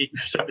is,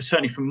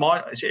 certainly from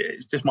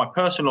it's just my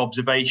personal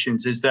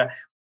observations, is that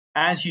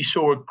as you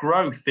saw a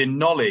growth in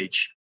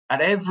knowledge at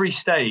every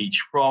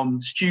stage, from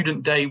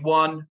student day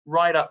one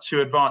right up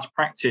to advanced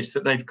practice,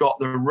 that they've got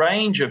the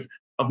range of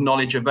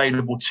knowledge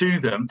available to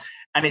them,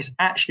 and it's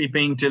actually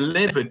being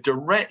delivered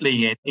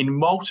directly in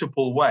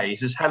multiple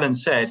ways. As Helen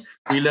said,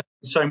 we learn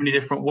in so many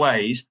different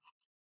ways.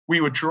 We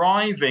were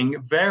driving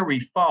very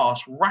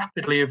fast,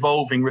 rapidly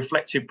evolving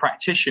reflective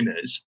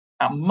practitioners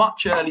at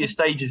much earlier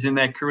stages in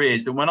their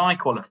careers than when I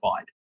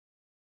qualified.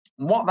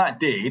 And what that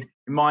did,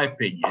 in my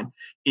opinion,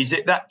 is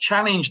that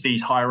challenged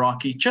these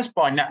hierarchies just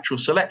by natural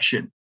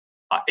selection.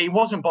 It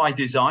wasn't by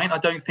design. I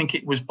don't think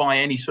it was by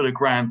any sort of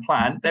grand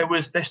plan. There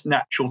was this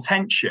natural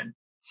tension.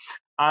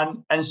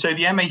 And so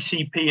the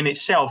MACP in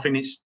itself, in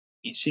its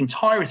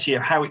entirety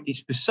of how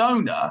its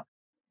persona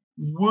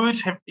would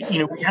have,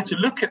 we had to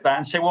look at that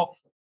and say, well,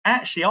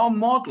 actually, our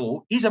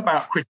model is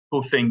about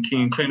critical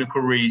thinking and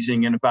clinical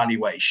reasoning and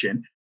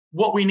evaluation.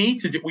 What we need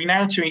to do, we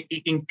now to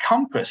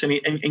encompass and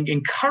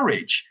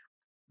encourage,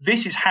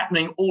 this is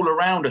happening all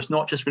around us,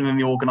 not just within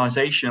the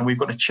organization. And we've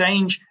got to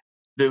change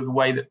the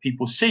way that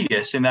people see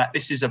us, in that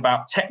this is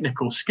about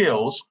technical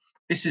skills.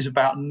 This is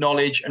about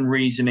knowledge and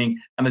reasoning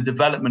and the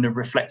development of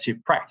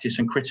reflective practice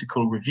and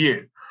critical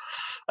review.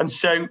 And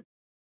so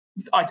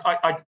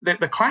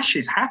the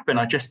clashes happen.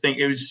 I just think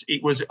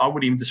it was, I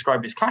wouldn't even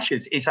describe it as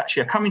clashes. It's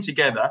actually a coming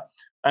together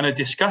and a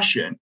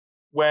discussion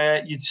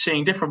where you're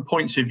seeing different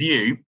points of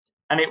view.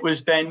 And it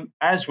was then,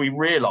 as we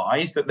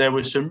realized that there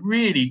were some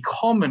really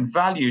common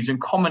values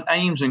and common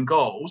aims and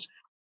goals,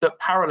 that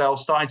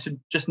parallels started to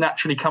just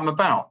naturally come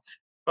about.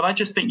 But I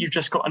just think you've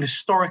just got an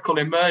historical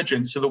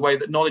emergence of the way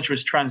that knowledge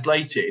was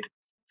translated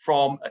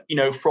from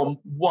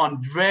one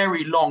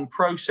very long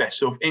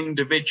process of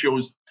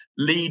individuals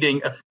leading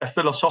a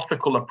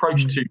philosophical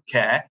approach to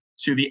care,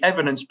 to the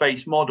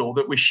evidence-based model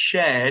that was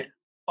shared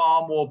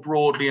far more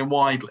broadly and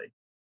widely.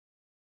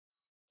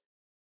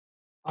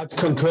 I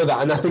concur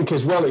that, and I think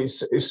as well,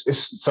 it's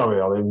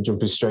sorry, Ollie, I'm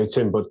jumping straight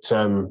in, but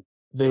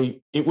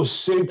it was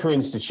super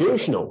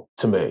institutional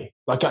to me.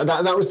 Like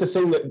that was the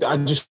thing that I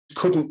just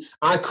couldn't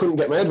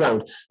get my head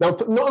around. Now,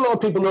 not a lot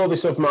of people know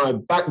this of my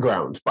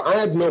background, but I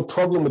had no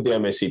problem with the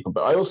MACP,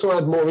 but I also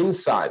had more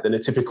insight than a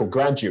typical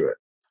graduate.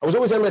 I was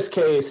always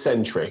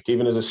MSK-centric,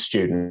 even as a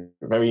student,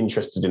 very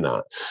interested in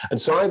that. And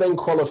so I then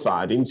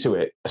qualified into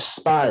it,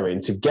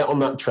 aspiring to get on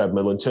that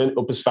treadmill and turn it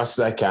up as fast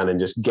as I can and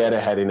just get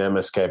ahead in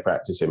MSK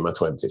practice in my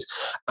 20s.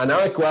 And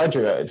I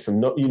graduated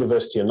from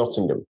University of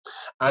Nottingham.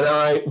 And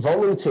I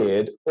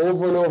volunteered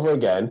over and over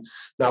again.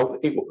 Now,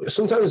 it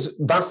sometimes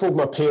baffled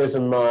my peers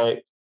and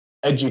my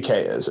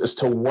educators as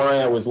to why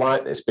I was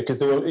like this, because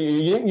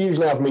you didn't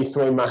usually have me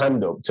throwing my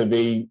hand up to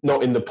be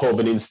not in the pub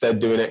and instead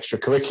doing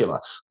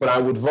extracurricular, but I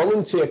would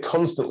volunteer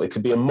constantly to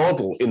be a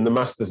model in the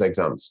master's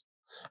exams.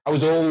 I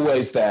was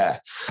always there.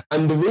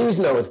 And the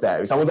reason I was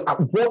there is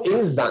what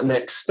is that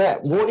next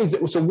step? What is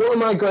it? So what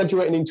am I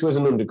graduating into as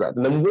an undergrad?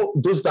 And then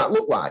what does that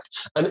look like?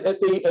 And at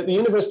the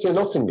University of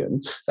Nottingham,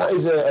 that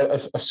is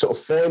a sort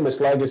of famous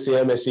legacy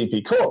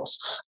MSCP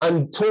course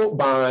and taught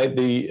by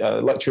the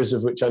lecturers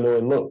of which I know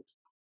and love.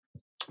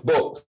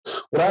 But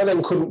what I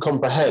then couldn't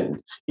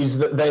comprehend is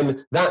that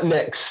then that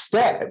next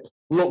step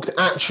looked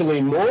actually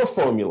more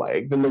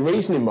formulaic than the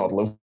reasoning model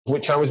of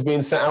which I was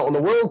being set out on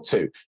the world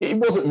to. It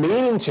wasn't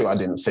meaning to, I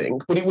didn't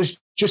think, but it was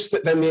just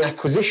that then the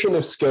acquisition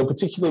of skill,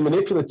 particularly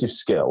manipulative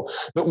skill,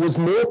 that was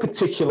more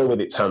particular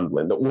with its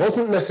handling, that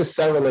wasn't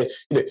necessarily,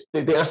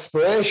 the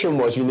aspiration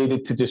was you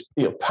needed to just,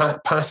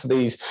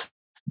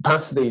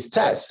 pass these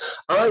tests.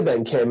 I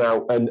then came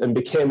out and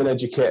became an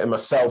educator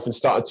myself and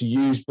started to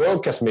use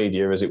broadcast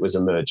media as it was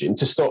emerging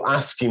to start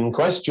asking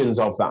questions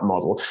of that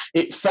model.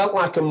 It felt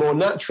like a more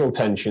natural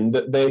tension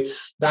that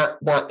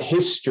that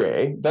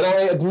history that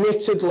I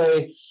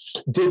admittedly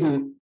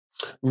didn't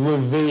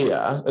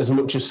revere as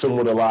much as some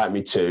would have liked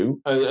me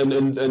to, and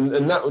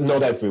that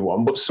not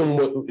everyone, but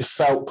some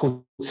felt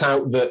put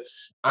out that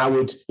I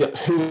would,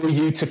 who are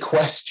you to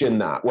question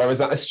that? Whereas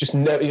that's just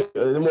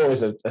more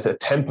as a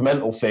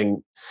temperamental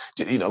thing.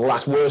 The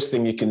last worst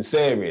thing you can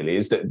say really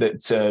is that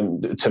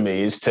to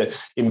me is to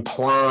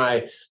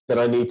imply that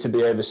I need to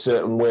behave a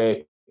certain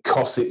way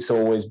because it's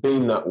always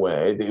been that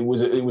way. It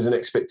was an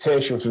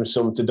expectation from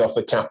some to doff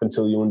the cap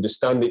until you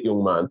understand it,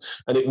 young man.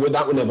 And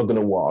that was never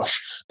going to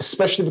wash,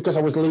 especially because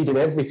I was leading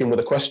everything with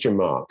a question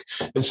mark.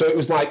 And so it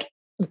was like,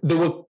 there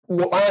were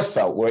what I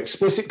felt were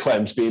explicit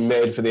claims being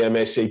made for the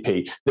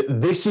MACP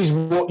that this is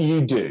what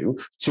you do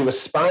to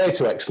aspire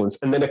to excellence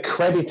and then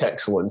accredit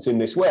excellence in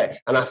this way.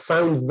 And I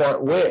found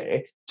that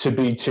way to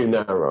be too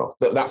narrow.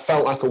 That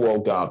felt like a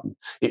walled garden.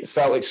 It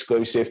felt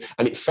exclusive,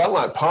 and it felt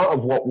like part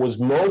of what was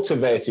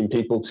motivating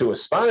people to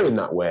aspire in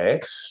that way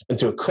and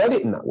to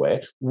accredit in that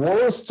way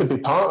was to be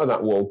part of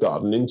that walled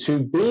garden and to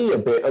be a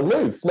bit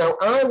aloof. Now,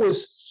 I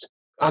was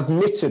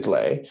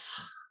admittedly,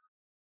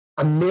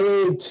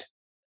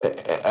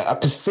 I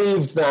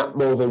perceived that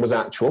more than was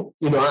actual.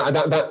 You know,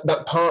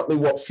 that partly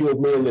what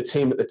fueled me and the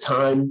team at the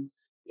time.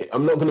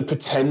 I'm not going to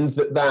pretend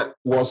that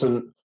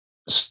wasn't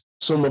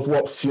some of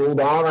what fueled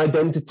our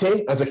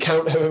identity as a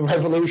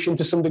counter-revolution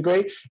to some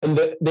degree, and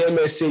that the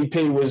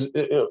MACP was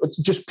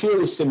just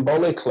purely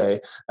symbolically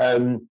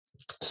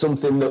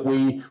something that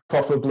we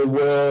probably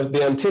were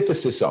the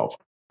antithesis of.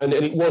 And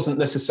it wasn't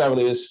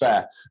necessarily as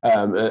fair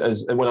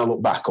as when I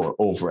look back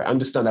over it. I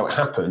understand how it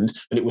happened,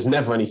 and it was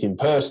never anything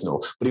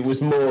personal, but it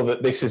was more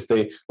that this is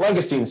the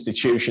legacy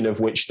institution of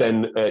which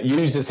then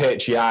uses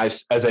HEI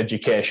as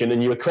education,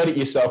 and you accredit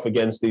yourself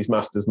against these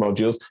master's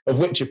modules, of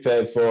which you're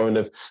paid for and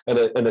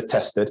are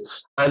tested.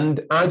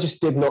 And I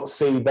just did not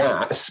see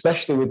that,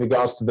 especially with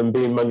regards to them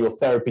being manual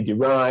therapy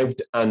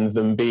derived and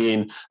them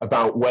being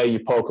about where you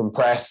poke and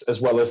press, as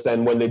well as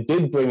then when they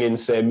did bring in,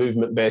 say,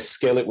 movement-based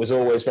skill, it was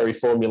always very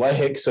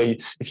formulaic. So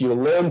if you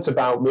learnt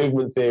about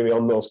movement theory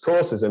on those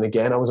courses, and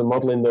again, I was a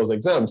model in those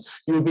exams,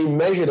 you would be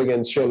measured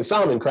against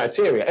Shirley-Salmon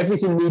criteria.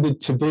 Everything needed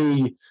to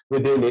be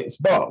within its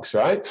box,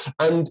 right?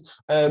 And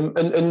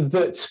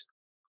that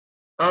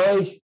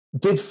I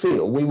did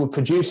feel we were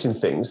producing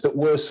things that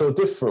were so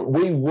different.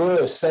 We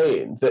were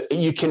saying that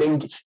you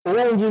can,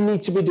 all you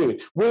need to be doing,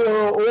 we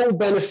are all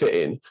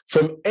benefiting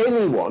from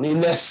anyone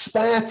in their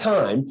spare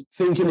time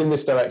thinking in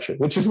this direction,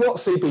 which is what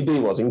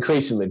CPD was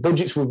increasingly.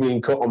 Budgets were being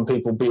cut on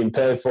people being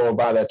paid for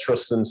by their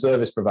trusts and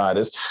service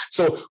providers.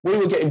 So we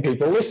were getting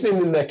people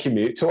listening in their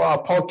commute to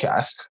our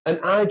podcast, and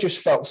I just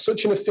felt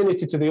such an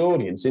affinity to the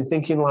audience in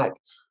thinking like,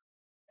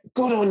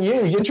 good on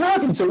you, you're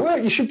driving to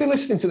work, you should be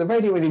listening to the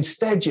radio, and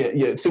instead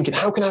you're thinking,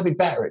 how can I be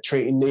better at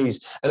treating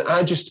these? And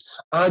I just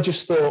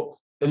thought,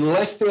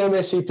 unless the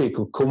MACP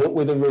could come up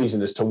with a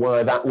reason as to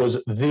why that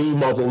was the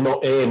model,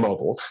 not a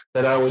model,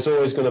 then I was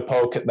always going to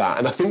poke at that.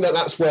 And I think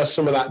that's where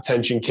some of that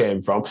tension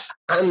came from,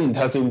 and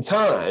has in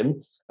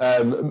time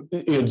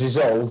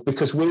dissolved,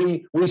 because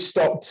we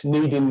stopped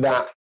needing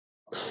that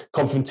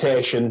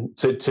confrontation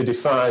to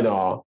define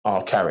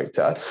our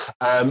character,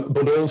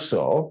 but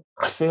also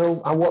I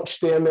feel I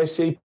watched the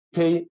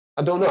MACP.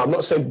 I don't know, I'm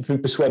not saying be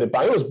persuaded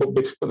by us, but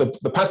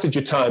the passage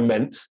of time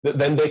meant that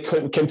then they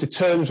came to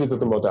terms with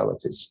other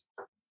modalities.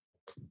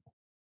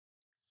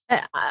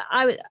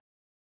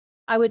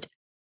 I would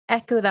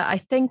echo that. I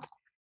think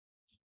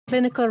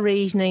clinical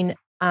reasoning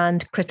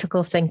and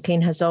critical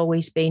thinking has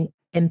always been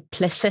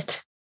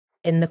implicit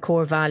in the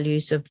core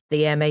values of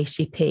the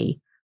MACP,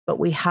 but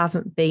we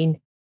haven't been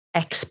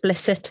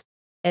explicit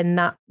in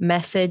that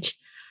message.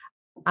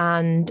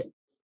 And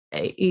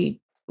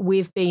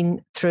we've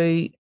been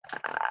through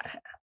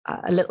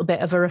a little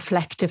bit of a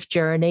reflective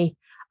journey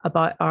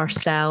about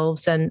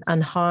ourselves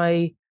and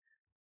how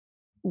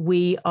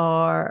we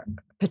are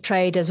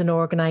portrayed as an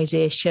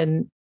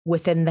organisation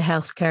within the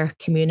healthcare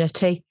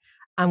community.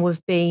 And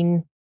we've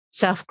been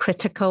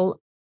self-critical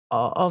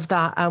of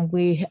that. And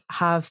we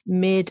have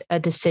made a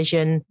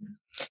decision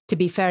to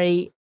be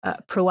very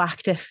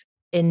proactive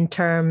in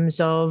terms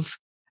of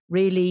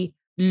really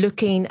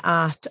looking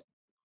at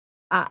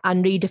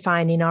and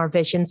redefining our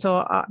vision. So,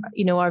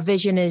 our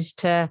vision is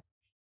to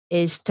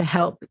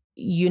help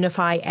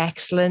unify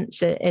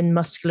excellence in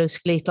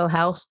musculoskeletal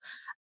health.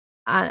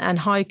 And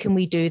how can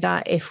we do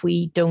that if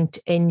we don't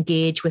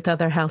engage with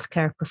other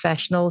healthcare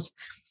professionals?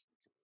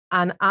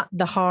 And at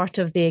the heart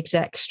of the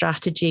exec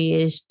strategy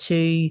is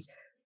to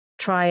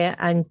try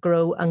and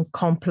grow and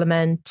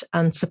complement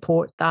and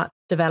support that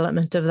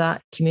development of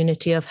that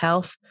community of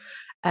health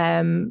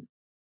in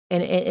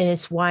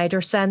its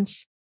wider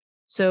sense.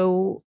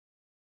 So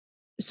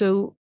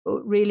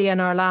really in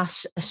our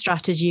last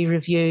strategy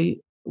review,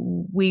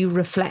 we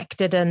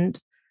reflected and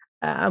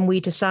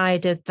we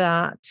decided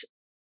that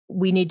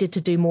we needed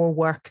to do more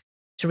work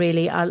to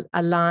really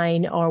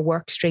align our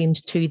work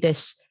streams to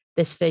this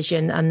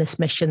vision and this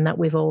mission that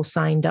we've all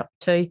signed up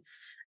to.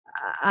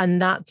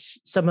 And that's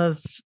some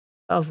of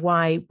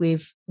why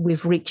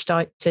we've reached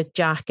out to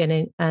Jack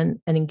and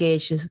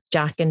engaged with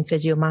Jack in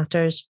Physio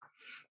Matters.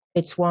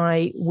 It's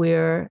why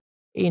we're,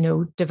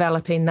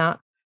 developing that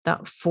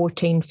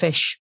 14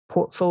 fish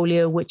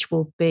portfolio, which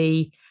will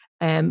be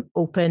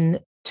open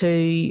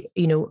to,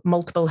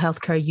 multiple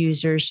healthcare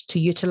users to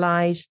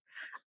utilize.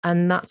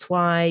 And that's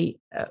why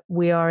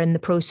we are in the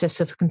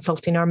process of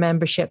consulting our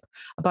membership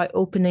about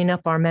opening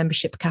up our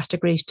membership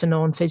categories to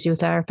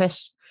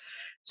non-physiotherapists.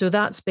 So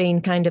that's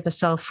been kind of a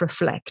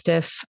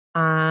self-reflective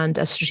and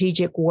a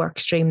strategic work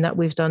stream that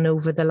we've done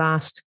over the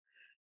last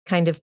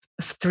kind of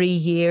 3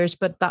 years,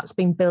 but that's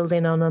been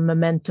building on a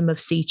momentum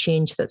of sea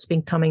change that's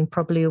been coming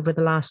probably over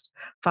the last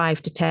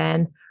 5 to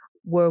 10,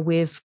 where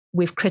we've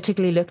we've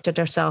critically looked at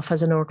ourselves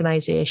as an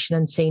organization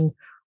and seen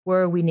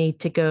where we need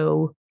to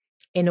go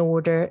in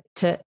order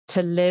to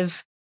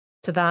live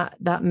to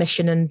that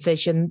mission and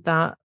vision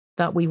that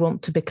we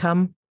want to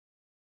become.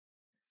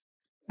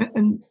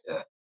 And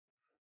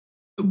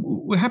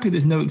we're happy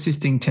there's no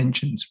existing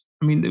tensions.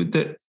 I mean,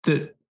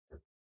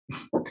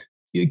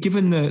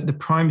 given the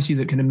primacy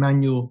that kind of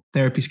manual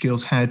therapy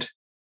skills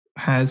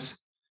has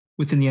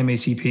within the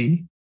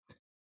MACP,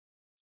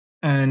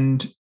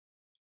 and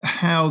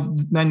how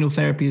manual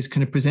therapy is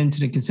kind of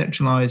presented and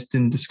conceptualized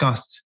and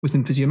discussed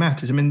within Physio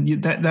Matters. I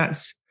mean,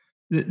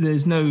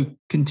 there's no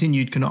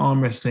continued kind of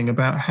arm wrestling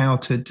about how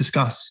to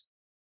discuss.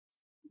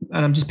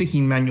 And I'm just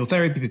picking manual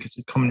therapy because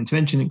it's common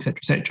intervention, et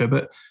cetera,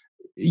 But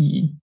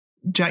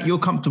Jack, you're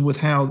comfortable with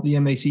how the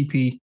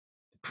MACP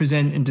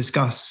present and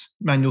discuss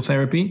manual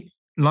therapy.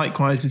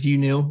 Likewise with you,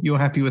 Neil, you're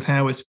happy with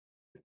how it's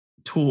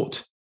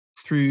taught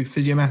through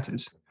Physio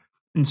Matters.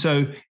 And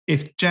so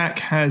if Jack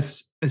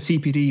has a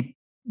CPD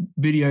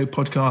video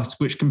podcast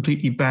which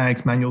completely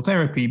bags manual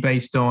therapy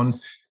based on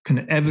kind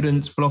of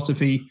evidence,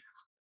 philosophy,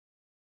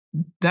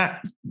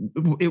 that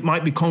it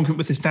might be congruent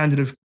with the standard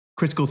of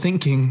critical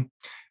thinking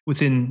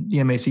within the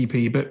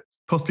MACP, but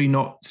possibly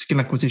not skill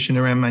acquisition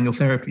around manual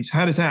therapies.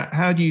 How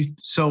do you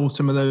solve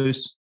some of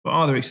those, or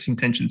are there existing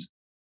tensions?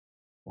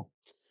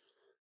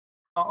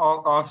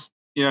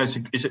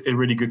 It's a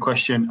really good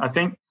question. I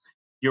think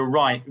you're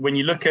right. When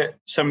you look at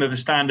some of the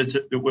standards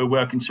that we're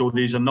working toward,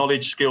 these are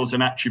knowledge, skills,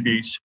 and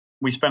attributes.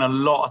 We spend a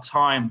lot of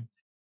time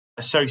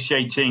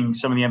associating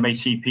some of the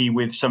MACP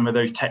with some of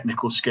those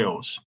technical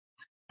skills.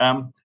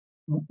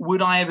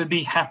 Would I ever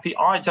be happy?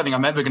 I don't think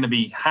I'm ever going to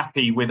be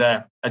happy with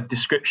a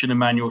description of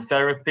manual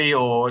therapy,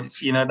 or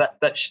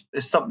that's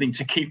something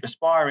to keep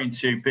aspiring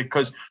to,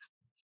 because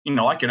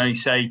I can only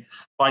say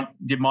I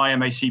did my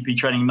MACP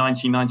training in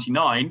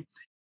 1999.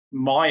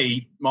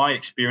 My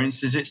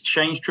experience is it's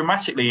changed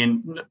dramatically,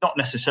 and not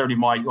necessarily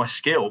my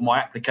skill, my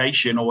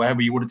application, or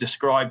however you would have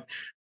described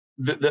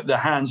the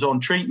hands-on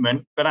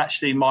treatment, but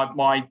actually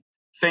my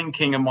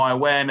thinking and my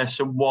awareness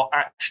of what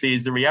actually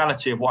is the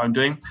reality of what I'm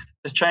doing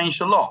has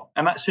changed a lot,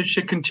 and that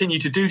should continue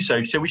to do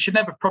so. So we should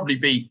never probably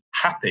be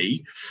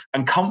happy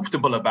and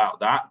comfortable about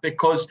that,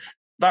 because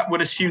that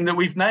would assume that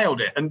we've nailed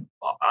it. And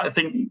I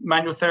think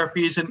manual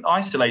therapy isn't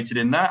isolated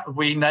in that. Have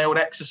we nailed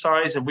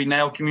exercise? Have we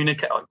nailed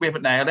communicate? We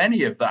haven't nailed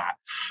any of that.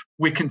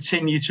 We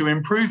continue to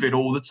improve it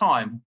all the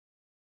time.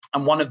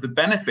 And one of the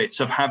benefits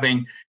of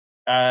having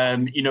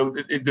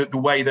the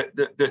way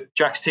that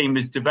Jack's team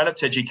has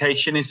developed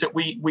education is that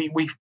we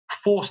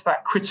force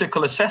that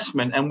critical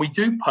assessment, and we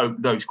do poke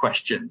those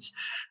questions,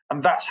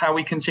 and that's how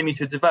we continue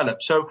to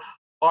develop. So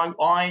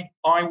I'd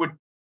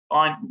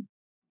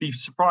be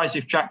surprised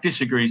if Jack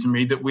disagrees with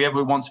me that we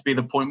ever want to be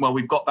the point where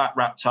we've got that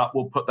wrapped up.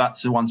 We'll put that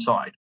to one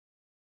side.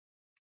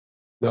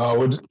 No, I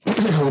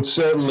would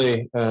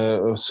certainly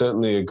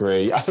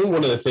agree. I think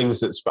one of the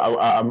things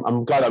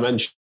I'm glad I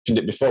mentioned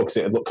it before, because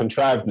it had looked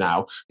contrived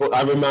now, but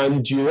I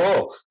remind you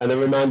all, and I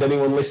remind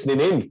anyone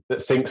listening in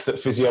that thinks that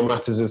Physio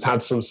Matters has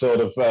had some sort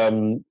of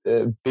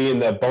be in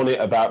their bonnet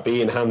about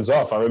being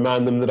hands-off. I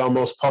remind them that our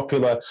most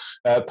popular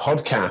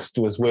podcast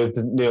was with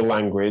Neil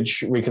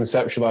Langridge,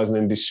 reconceptualising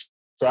and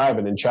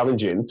describing and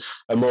challenging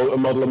a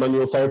model of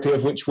manual therapy,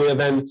 of which we're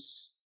then...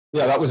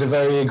 Yeah, that was a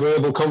very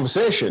agreeable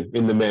conversation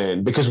in the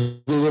main, because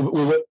we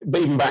were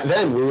even back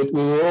then we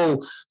were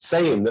all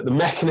saying that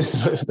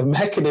the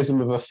mechanism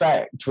of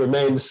effect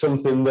remains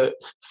something that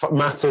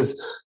matters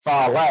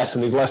far less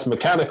and is less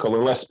mechanical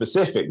and less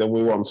specific than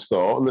we once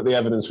thought, and that the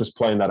evidence was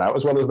playing that out,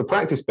 as well as the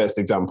practice-based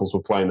examples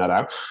were playing that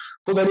out.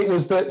 But then it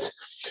was that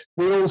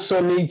we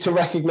also need to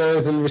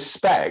recognise and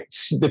respect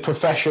the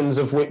professions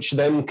of which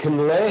then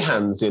can lay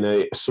hands in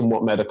a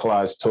somewhat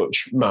medicalised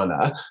touch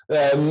manner,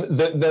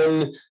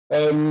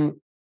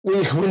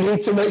 we need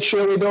to make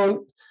sure we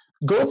don't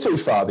go too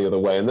far the other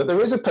way, and that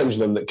there is a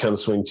pendulum that can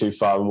swing too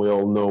far, and we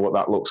all know what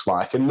that looks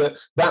like. And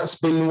that's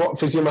been what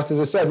Physio Matters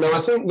has said. Now, I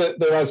think that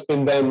there has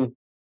been then...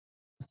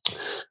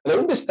 And I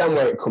understand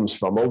where it comes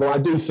from, although I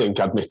do think,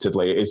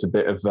 admittedly, it is a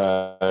bit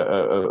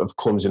of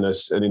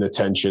clumsiness and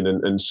inattention,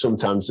 and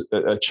sometimes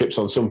chips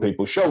on some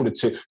people's shoulder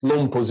to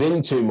lump us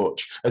in too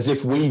much, as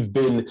if we've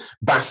been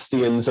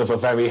bastions of a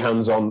very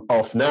hands-on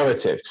off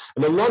narrative.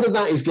 And a lot of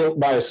that is guilt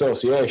by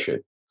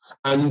association.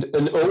 And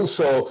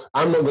also,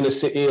 I'm not going to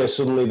sit here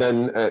suddenly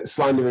then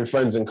slandering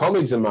friends and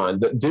colleagues of mine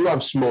that do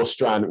have more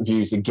strident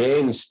views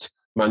against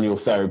manual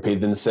therapy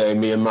than, say,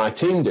 me and my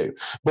team do.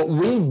 But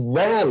we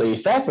rarely,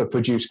 if ever,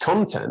 produce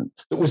content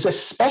that was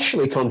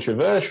especially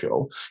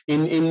controversial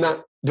in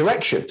that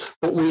direction.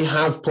 But we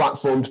have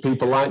platformed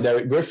people like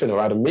Derek Griffin or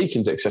Adam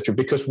Meekins, etc.,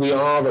 because we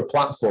are a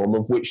platform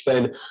of which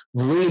then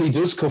really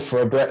does cover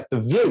a breadth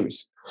of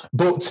views.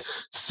 But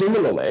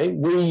similarly,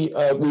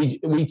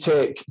 we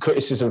take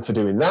criticism for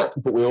doing that,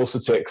 but we also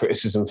take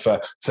criticism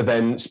for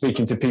then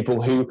speaking to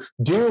people who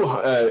do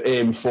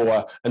aim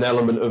for an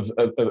element of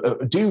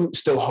do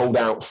still hold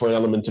out for an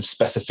element of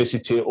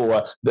specificity,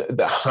 or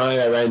the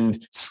higher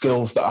end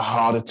skills that are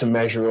harder to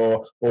measure,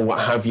 or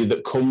what have you,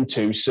 that come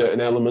to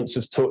certain elements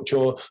of touch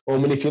or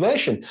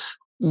manipulation.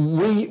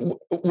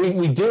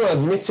 we do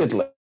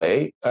admittedly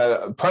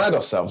pride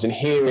ourselves in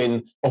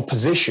hearing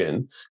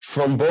opposition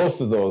from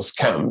both of those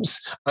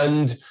camps,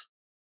 and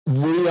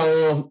we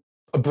are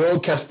a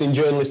broadcasting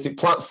journalistic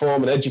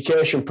platform and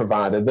education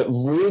provider that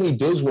really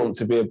does want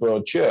to be a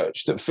broad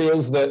church, that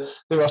feels that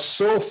there are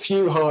so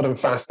few hard and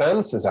fast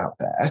answers out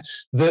there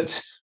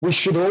that we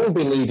should all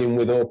be leading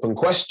with open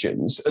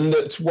questions, and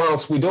that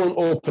whilst we don't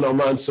open our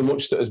minds so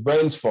much that as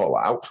brains fall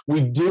out, we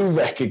do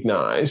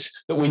recognise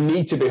that we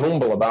need to be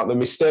humble about the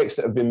mistakes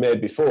that have been made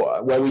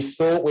before, where we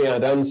thought we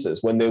had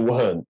answers when they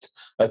weren't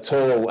at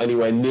all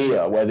anywhere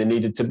near where they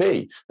needed to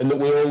be, and that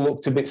we all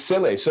looked a bit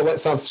silly. So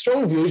let's have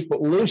strong views,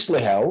 but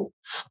loosely held.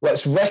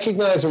 Let's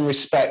recognise and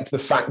respect the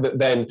fact that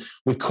then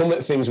we come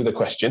at things with a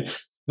question,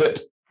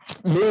 that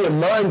me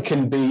and mine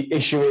can be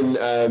issuing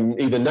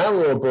either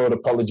narrow or broad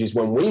apologies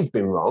when we've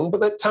been wrong,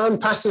 but that time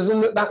passes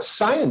and that's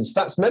science,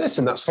 that's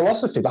medicine, that's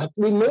philosophy.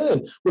 We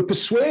learn, we're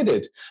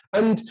persuaded.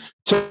 And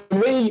to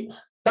me,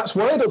 that's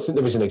why I don't think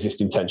there is an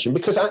existing tension,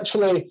 because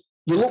actually,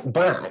 you look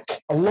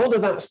back, a lot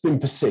of that's been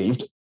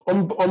perceived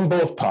on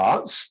both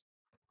parts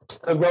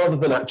rather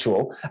than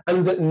actual,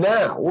 and that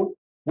now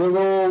we're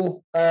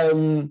all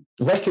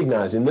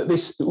recognising that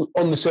this,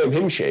 on the same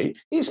hymn sheet,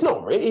 it's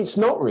not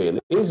really,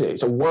 is it?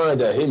 It's a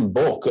wider hymn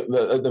book at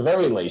the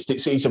very least.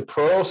 It's a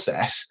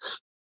process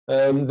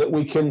that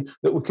we can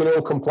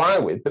all comply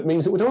with. That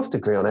means that we don't have to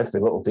agree on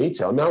every little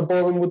detail. And how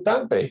boring would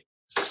that be?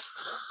 I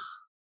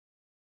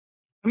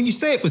mean, you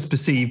say it was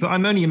perceived, but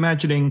I'm only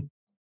imagining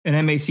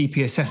an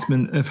MACP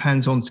assessment of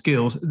hands-on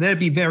skills. There'd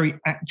be very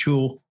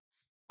actual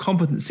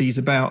competencies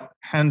about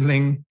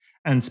handling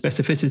and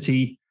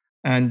specificity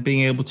and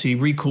being able to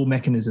recall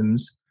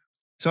mechanisms.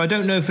 So I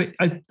don't know if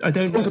I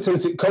don't know.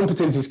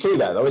 Competence is key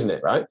there, though, isn't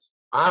it? Right.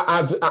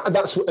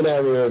 That's an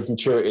area of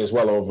maturity as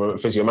well over at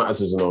Physio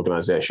Matters as an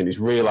organisation, is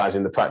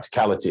realising the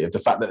practicality of the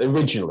fact that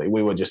originally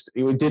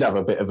we did have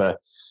a bit of a,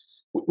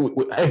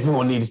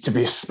 everyone needed to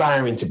be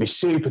aspiring to be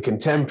super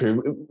contemporary.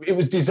 It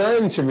was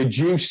designed to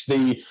reduce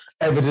the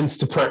evidence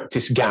to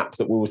practice gap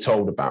that we were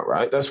told about,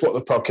 right? That's what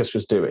the podcast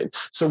was doing.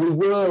 So we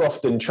were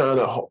often trying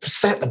to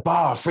set the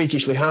bar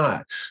freakishly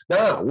high.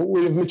 Now,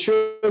 we're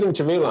maturing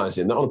into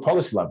realising that on a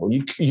policy level,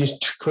 you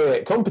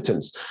create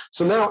competence.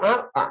 So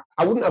now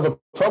I wouldn't have a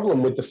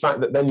problem with the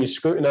fact that then you're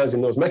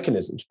scrutinising those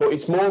mechanisms, but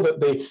it's more that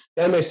the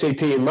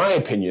MACP, in my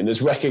opinion,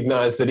 has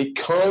recognised that it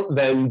can't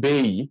then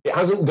be, it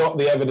hasn't got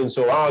the evidence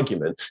or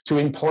argument to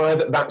imply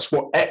that that's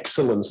what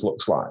excellence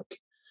looks like.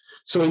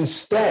 So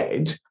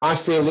instead, I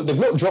feel that they've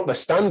not dropped their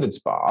standards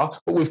bar,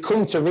 but we've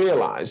come to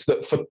realise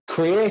that for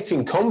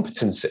creating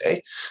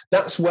competency,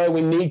 that's where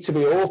we need to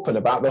be open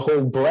about the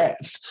whole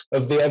breadth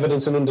of the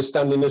evidence and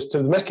understanding as to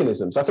the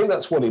mechanisms. I think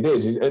that's what it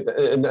is.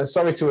 And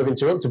sorry to have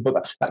interrupted,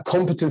 but that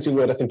competency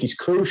word, I think, is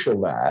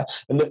crucial there.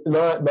 And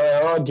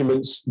my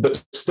arguments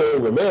that still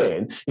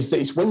remain is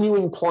that it's when you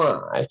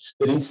imply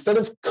that instead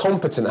of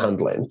competent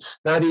handling,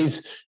 that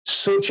is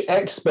such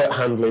expert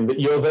handling that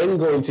you're then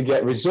going to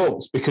get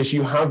results because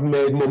you have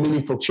made more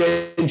meaningful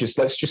changes,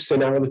 let's just say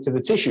narrowly to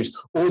the tissues,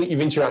 or that you've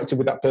interacted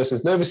with that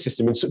person's nervous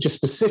system in such a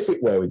specific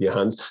way with your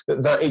hands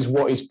that is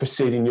what is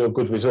preceding your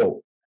good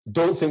result.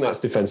 Don't think that's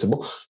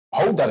defensible.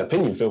 Hold that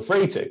opinion, feel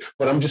free to.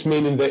 But I'm just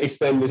meaning that if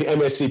then the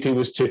MACP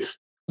was to,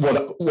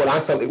 what I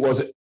felt it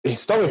was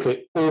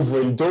historically,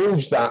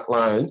 overindulge that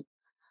line,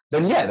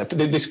 then yeah,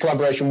 this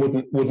collaboration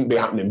wouldn't be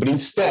happening. But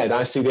instead,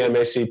 I see the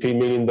MACP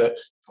meaning that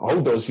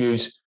hold those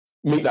views,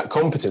 meet that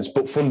competence,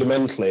 but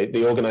fundamentally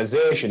the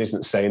organisation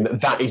isn't saying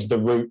that is the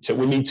route.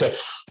 We need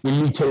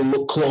to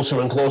look closer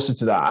and closer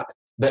to that.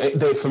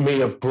 They, for me,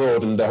 have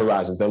broadened their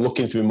horizons. They're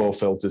looking through more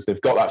filters. They've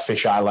got that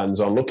fisheye lens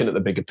on, looking at the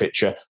bigger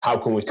picture. How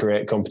can we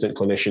create competent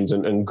clinicians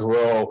and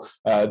grow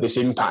this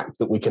impact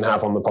that we can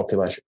have on the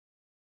population?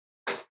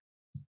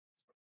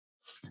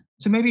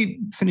 So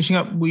maybe finishing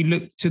up, we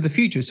look to the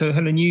future. So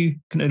Helen, you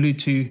can allude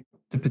to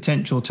the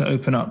potential to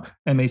open up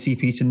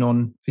MACP to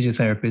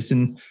non-physiotherapists.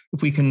 And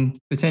if we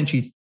can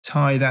potentially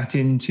tie that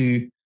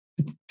into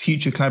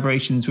future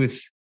collaborations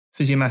with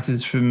Physio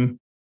Matters from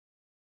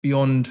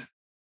beyond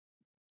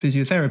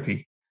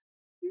physiotherapy,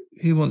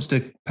 who wants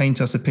to paint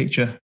us a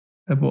picture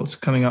of what's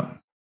coming up?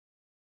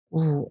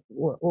 Well,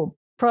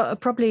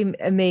 probably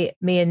me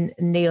and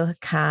Neil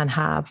can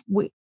have.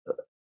 We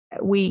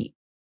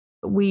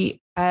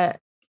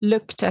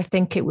looked, I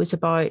think it was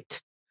about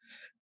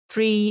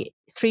 3-4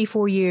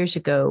 years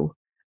ago,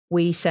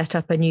 we set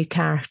up a new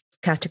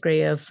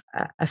category of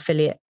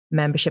affiliate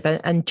membership,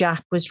 and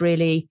Jack was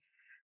really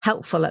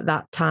helpful at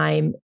that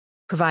time,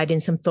 providing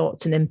some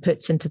thoughts and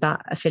inputs into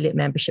that affiliate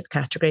membership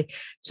category.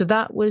 So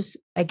that was,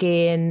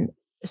 again,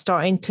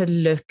 starting to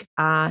look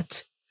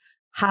at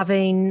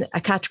having a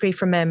category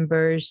for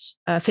members,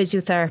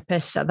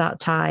 physiotherapists at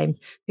that time,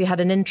 who had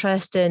an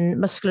interest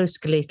in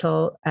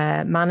musculoskeletal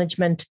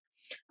management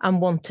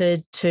and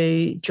wanted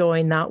to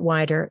join that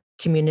wider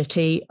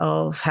community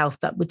of health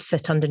that would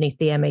sit underneath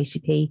the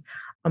MACP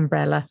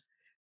umbrella.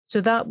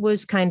 So that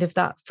was kind of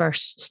that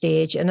first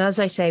stage. And as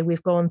I say,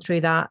 we've gone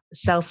through that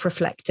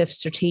self-reflective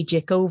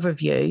strategic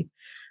overview.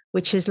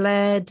 which has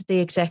led the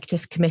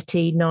executive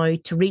committee now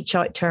to reach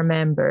out to our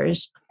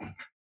members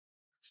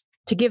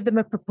to give them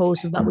a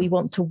proposal that we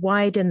want to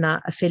widen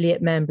that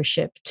affiliate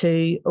membership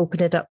to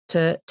open it up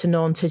to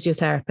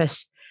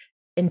non-physiotherapists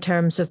in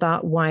terms of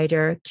that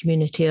wider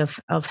community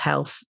of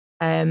health,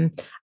 and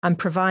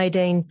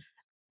providing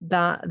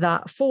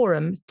that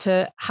forum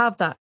to have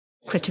that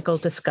critical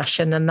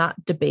discussion and that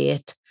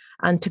debate,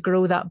 and to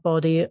grow that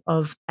body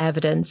of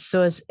evidence.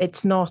 So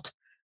it's not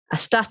a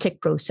static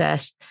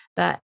process,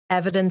 that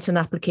evidence and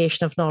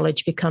application of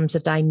knowledge becomes a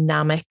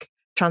dynamic,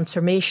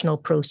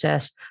 transformational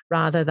process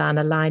rather than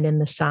a line in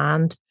the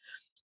sand.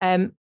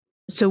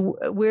 So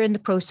we're in the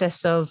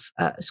process of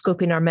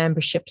scoping our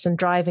memberships and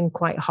driving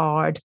quite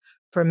hard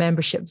for a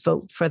membership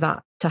vote for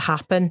that to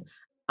happen.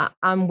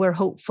 And we're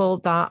hopeful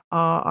that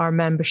our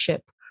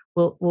membership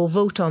will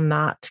vote on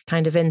that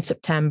kind of in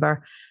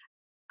September.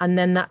 And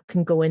then that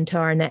can go into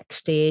our next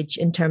stage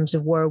in terms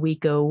of where we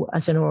go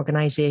as an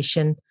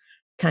organisation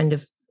kind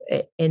of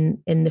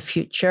in the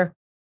future.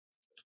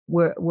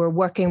 We're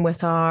working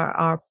with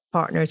our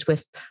partners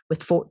with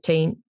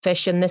 14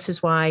 Fish, and this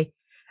is why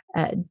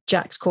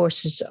Jack's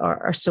courses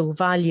are so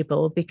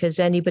valuable, because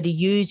anybody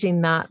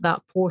using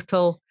that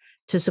portal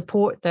to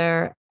support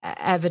their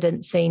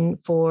evidencing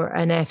for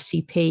an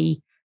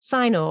FCP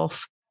sign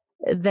off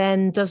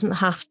then doesn't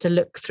have to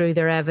look through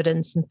their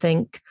evidence and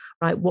think,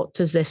 right, what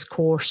does this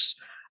course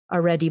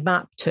already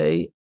map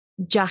to?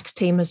 Jack's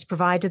team has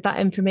provided that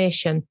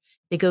information.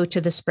 They go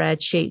to the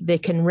spreadsheet, they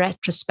can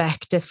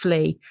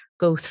retrospectively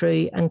go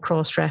through and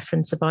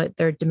cross-reference about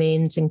their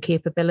domains and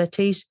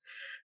capabilities.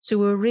 So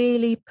we're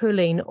really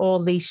pulling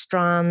all these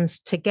strands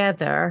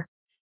together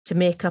to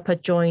make up a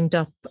joined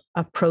up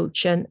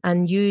approach,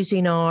 and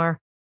using our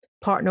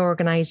partner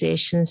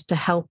organizations to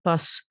help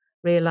us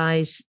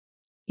realize,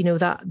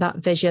 that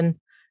vision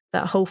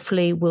that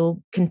hopefully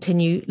will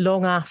continue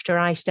long after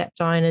I step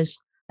down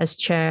as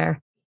chair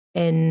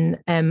in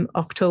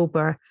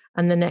October,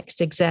 and the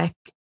next exec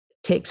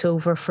takes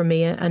over for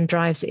me and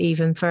drives it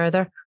even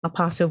further. I'll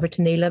pass over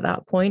to Neil at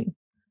that point.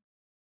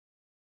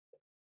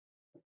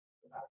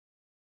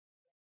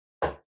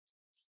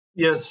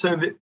 Yes, so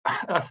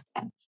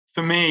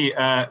for me,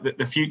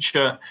 the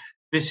future,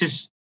 this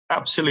is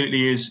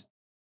absolutely is,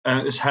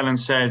 as Helen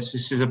says,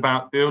 this is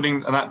about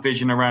building that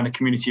vision around a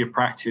community of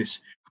practice.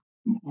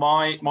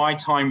 My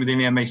time within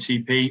the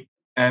MACP,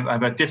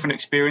 I've had different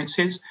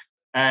experiences,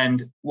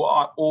 and what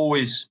I've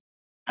always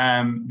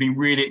been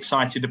really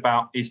excited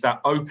about is that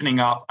opening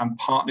up and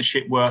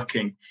partnership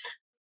working.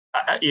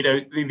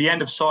 The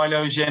end of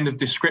silos, the end of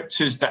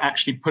descriptors that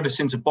actually put us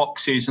into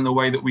boxes in the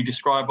way that we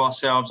describe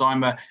ourselves.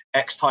 I'm a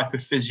X type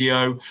of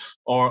physio,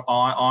 or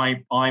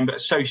I'm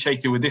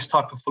associated with this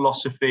type of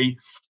philosophy.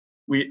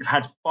 We've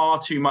had far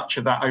too much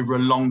of that over a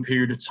long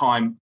period of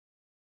time.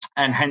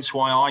 And hence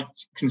why I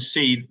can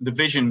see the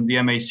vision of the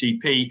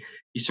MACP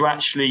is to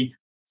actually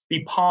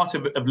be part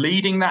of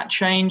leading that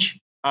change.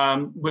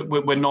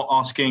 We're not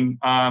asking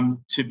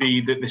to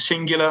be the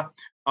singular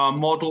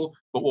model,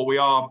 but what we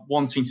are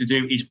wanting to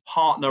do is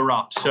partner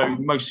up. So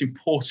most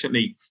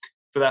importantly,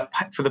 for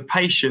the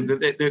patient,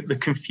 the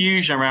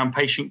confusion around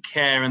patient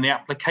care and the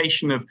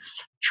application of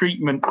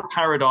treatment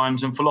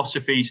paradigms and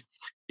philosophies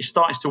is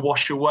starting to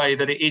wash away,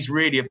 that it is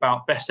really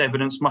about best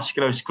evidence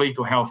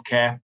musculoskeletal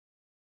healthcare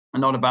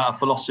and not about a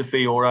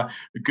philosophy or a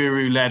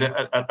guru-led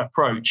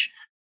approach.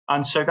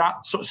 And so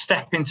that sort of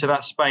step into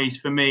that space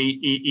for me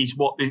is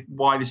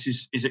why this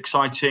is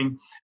exciting,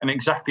 and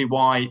exactly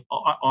why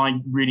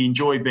I really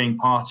enjoy being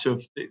part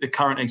of the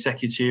current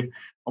executive,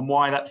 and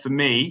why that for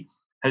me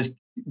has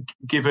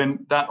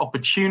given that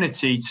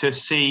opportunity to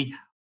see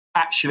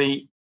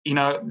actually,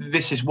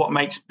 this is what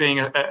makes being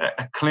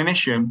a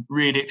clinician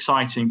really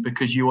exciting,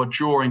 because you are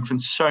drawing from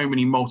so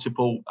many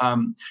multiple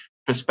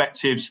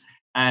perspectives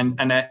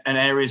and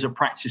areas of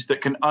practice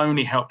that can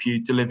only help you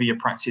deliver your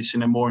practice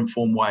in a more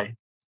informed way.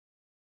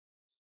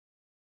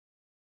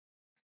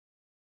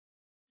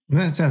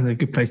 That sounds like a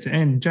good place to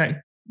end.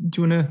 Jack,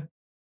 do you want to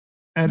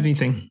add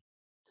anything?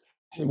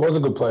 It was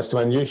a good place to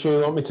end. You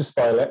sure want me to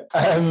spoil it?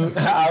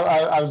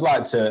 I'd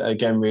like to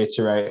again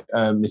reiterate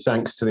the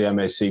thanks to the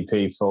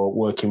MACP for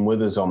working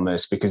with us on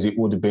this, because it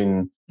would have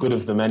been good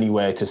of them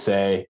anyway to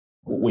say,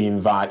 we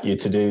invite you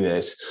to do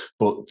this,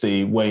 but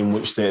the way in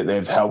which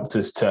they've helped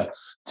us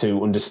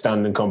to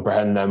understand and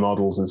comprehend their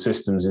models and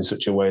systems in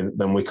such a way that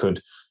then we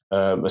could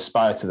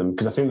aspire to them,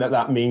 because I think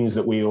that means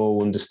that we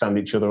all understand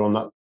each other on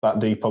that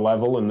deeper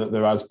level, and that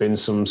there has been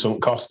some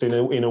sunk cost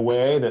in a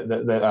way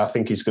that I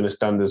think is going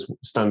to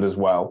stand as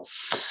well.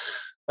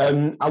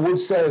 I would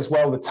say as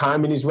well, the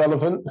timing is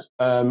relevant.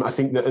 I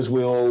think that as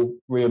we all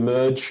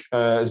re-emerge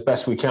as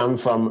best we can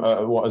from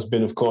what has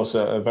been, of course,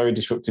 a very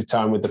disruptive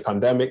time with the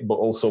pandemic, but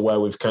also where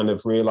we've kind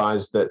of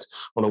realised that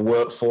on a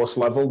workforce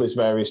level, there's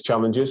various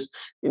challenges.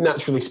 It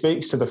naturally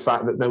speaks to the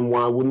fact that then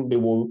why wouldn't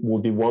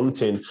we be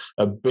wanting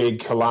a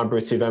big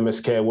collaborative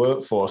MSK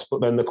workforce?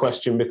 But then the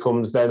question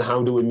becomes then,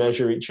 how do we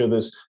measure each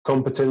other's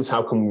competence?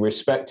 How can we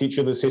respect each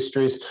other's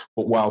histories,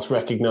 but whilst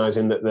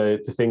recognising that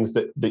the things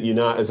that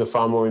unite us are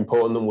far more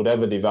important than than would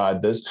ever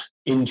divide us,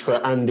 intra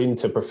and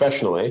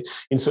interprofessionally,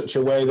 in such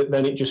a way that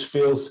then it just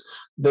feels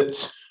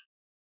that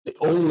the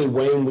only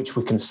way in which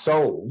we can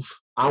solve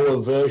our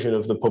version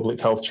of the public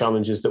health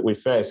challenges that we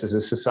face as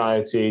a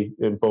society,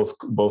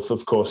 both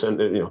of course, and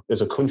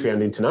as a country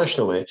and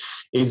internationally,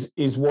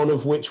 is one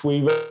of which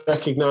we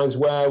recognise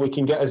where we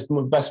can get as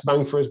best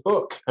bang for his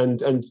buck, and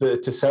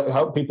to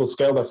help people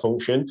scale their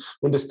function,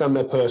 understand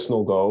their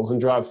personal goals,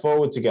 and drive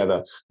forward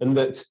together. And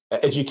that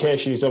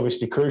education is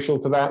obviously crucial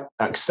to that.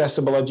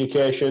 Accessible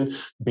education,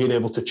 being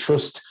able to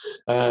trust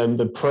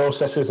the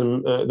processes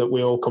that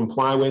we all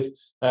comply with.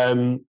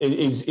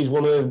 Is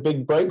one of the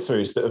big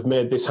breakthroughs that have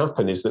made this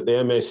happen, is that the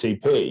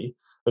MACP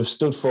have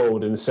stood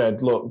forward and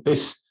said, look,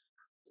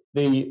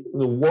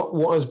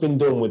 what has been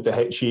done with the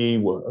HEE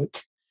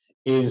work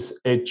is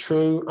a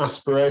true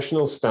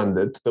aspirational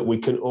standard that we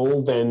can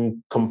all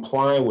then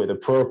comply with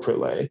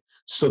appropriately,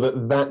 so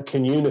that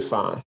can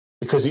unify,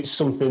 because it's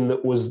something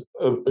that was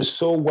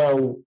so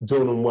well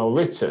done and well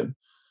written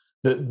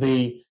that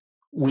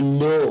we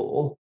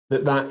know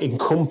that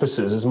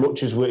encompasses as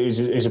much as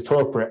is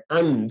appropriate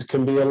and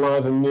can be a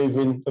live and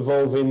moving,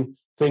 evolving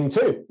thing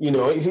too.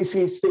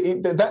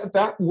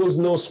 That was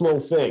no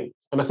small thing.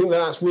 And I think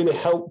that's really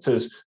helped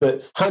us,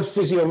 that had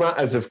Physio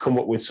Matters have come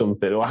up with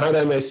something, or had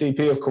MACP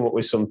have come up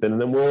with something,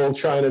 and then we're all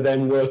trying to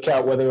then work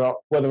out whether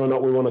or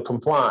not we want to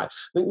comply, I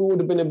think it would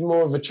have been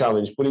more of a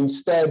challenge. But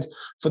instead,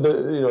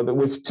 that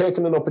we've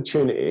taken an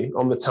opportunity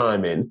on the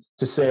timing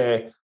to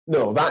say,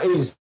 no, that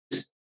is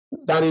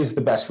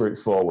the best route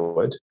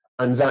forward.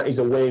 And that is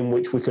a way in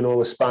which we can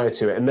all aspire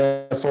to it. And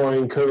therefore, I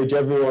encourage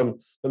everyone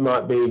that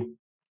might be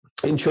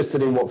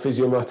interested in what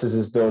Physio Matters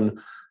has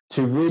done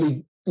to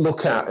really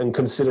look at and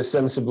consider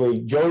sensibly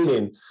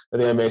joining the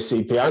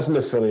MACP as an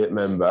affiliate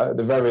member, at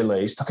the very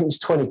least. I think it's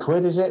 20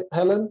 quid, is it,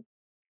 Helen?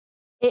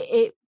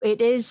 It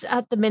is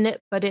at the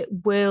minute, but it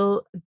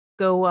will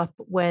go up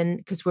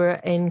because we're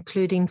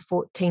including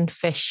 14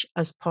 fish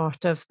as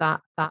part of that.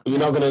 You're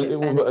not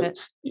going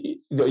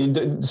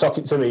to sock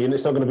it to me, and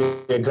it's not going to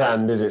be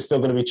 $1,000, is it? It's still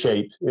going to be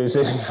cheap. Is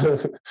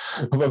it?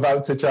 I'm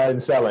about to try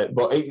and sell it,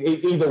 but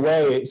either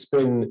way, it's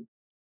been,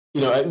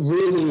 it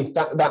really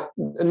that,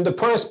 and the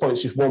price point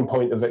is just one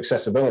point of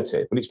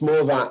accessibility, but it's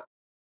more that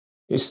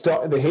it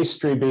started the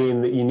history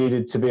being that you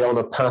needed to be on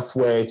a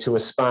pathway to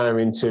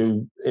aspiring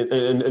to,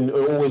 and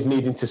always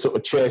needing to sort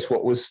of chase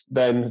what was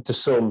then to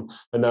some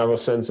a narrow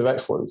sense of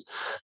excellence.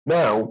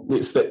 Now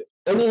it's that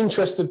any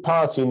interested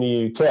party in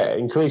the UK,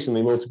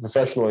 increasingly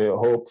multi-professionally, or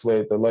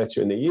hopefully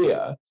later in the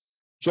year,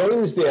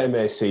 joins the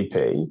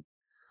MACP,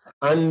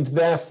 and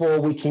therefore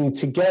we can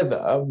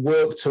together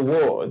work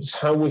towards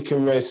how we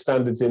can raise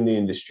standards in the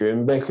industry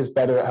and make us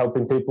better at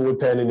helping people with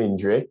pain and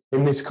injury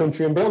in this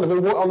country and beyond. I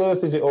mean, what on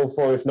earth is it all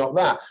for if not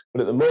that?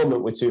 But at the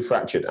moment, we're too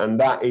fractured, and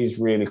that is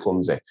really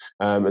clumsy.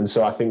 And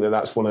so I think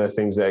that's one of the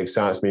things that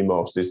excites me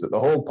most, is that the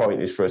whole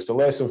point is for us to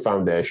lay some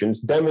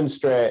foundations,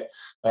 demonstrate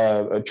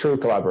a true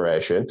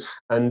collaboration,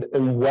 and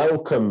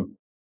welcome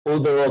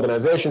other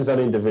organizations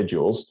and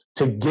individuals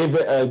to give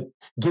it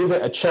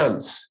a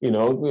chance,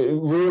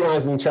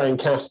 realize and try and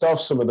cast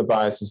off some of the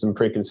biases and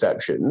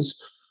preconceptions,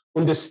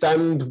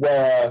 understand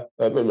where,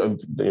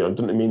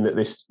 doesn't mean that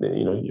this,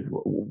 you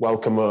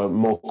welcome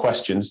more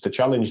questions to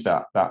challenge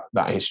that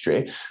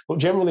history, but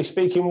generally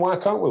speaking, why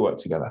can't we work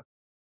together?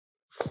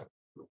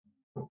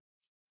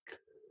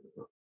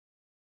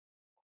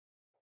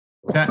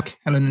 Jack,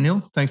 Helen and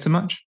Neil, thanks so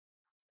much.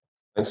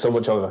 Thanks so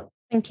much, Oliver.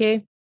 Thank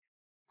you.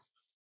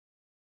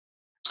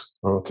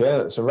 Okay,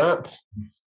 that's a wrap.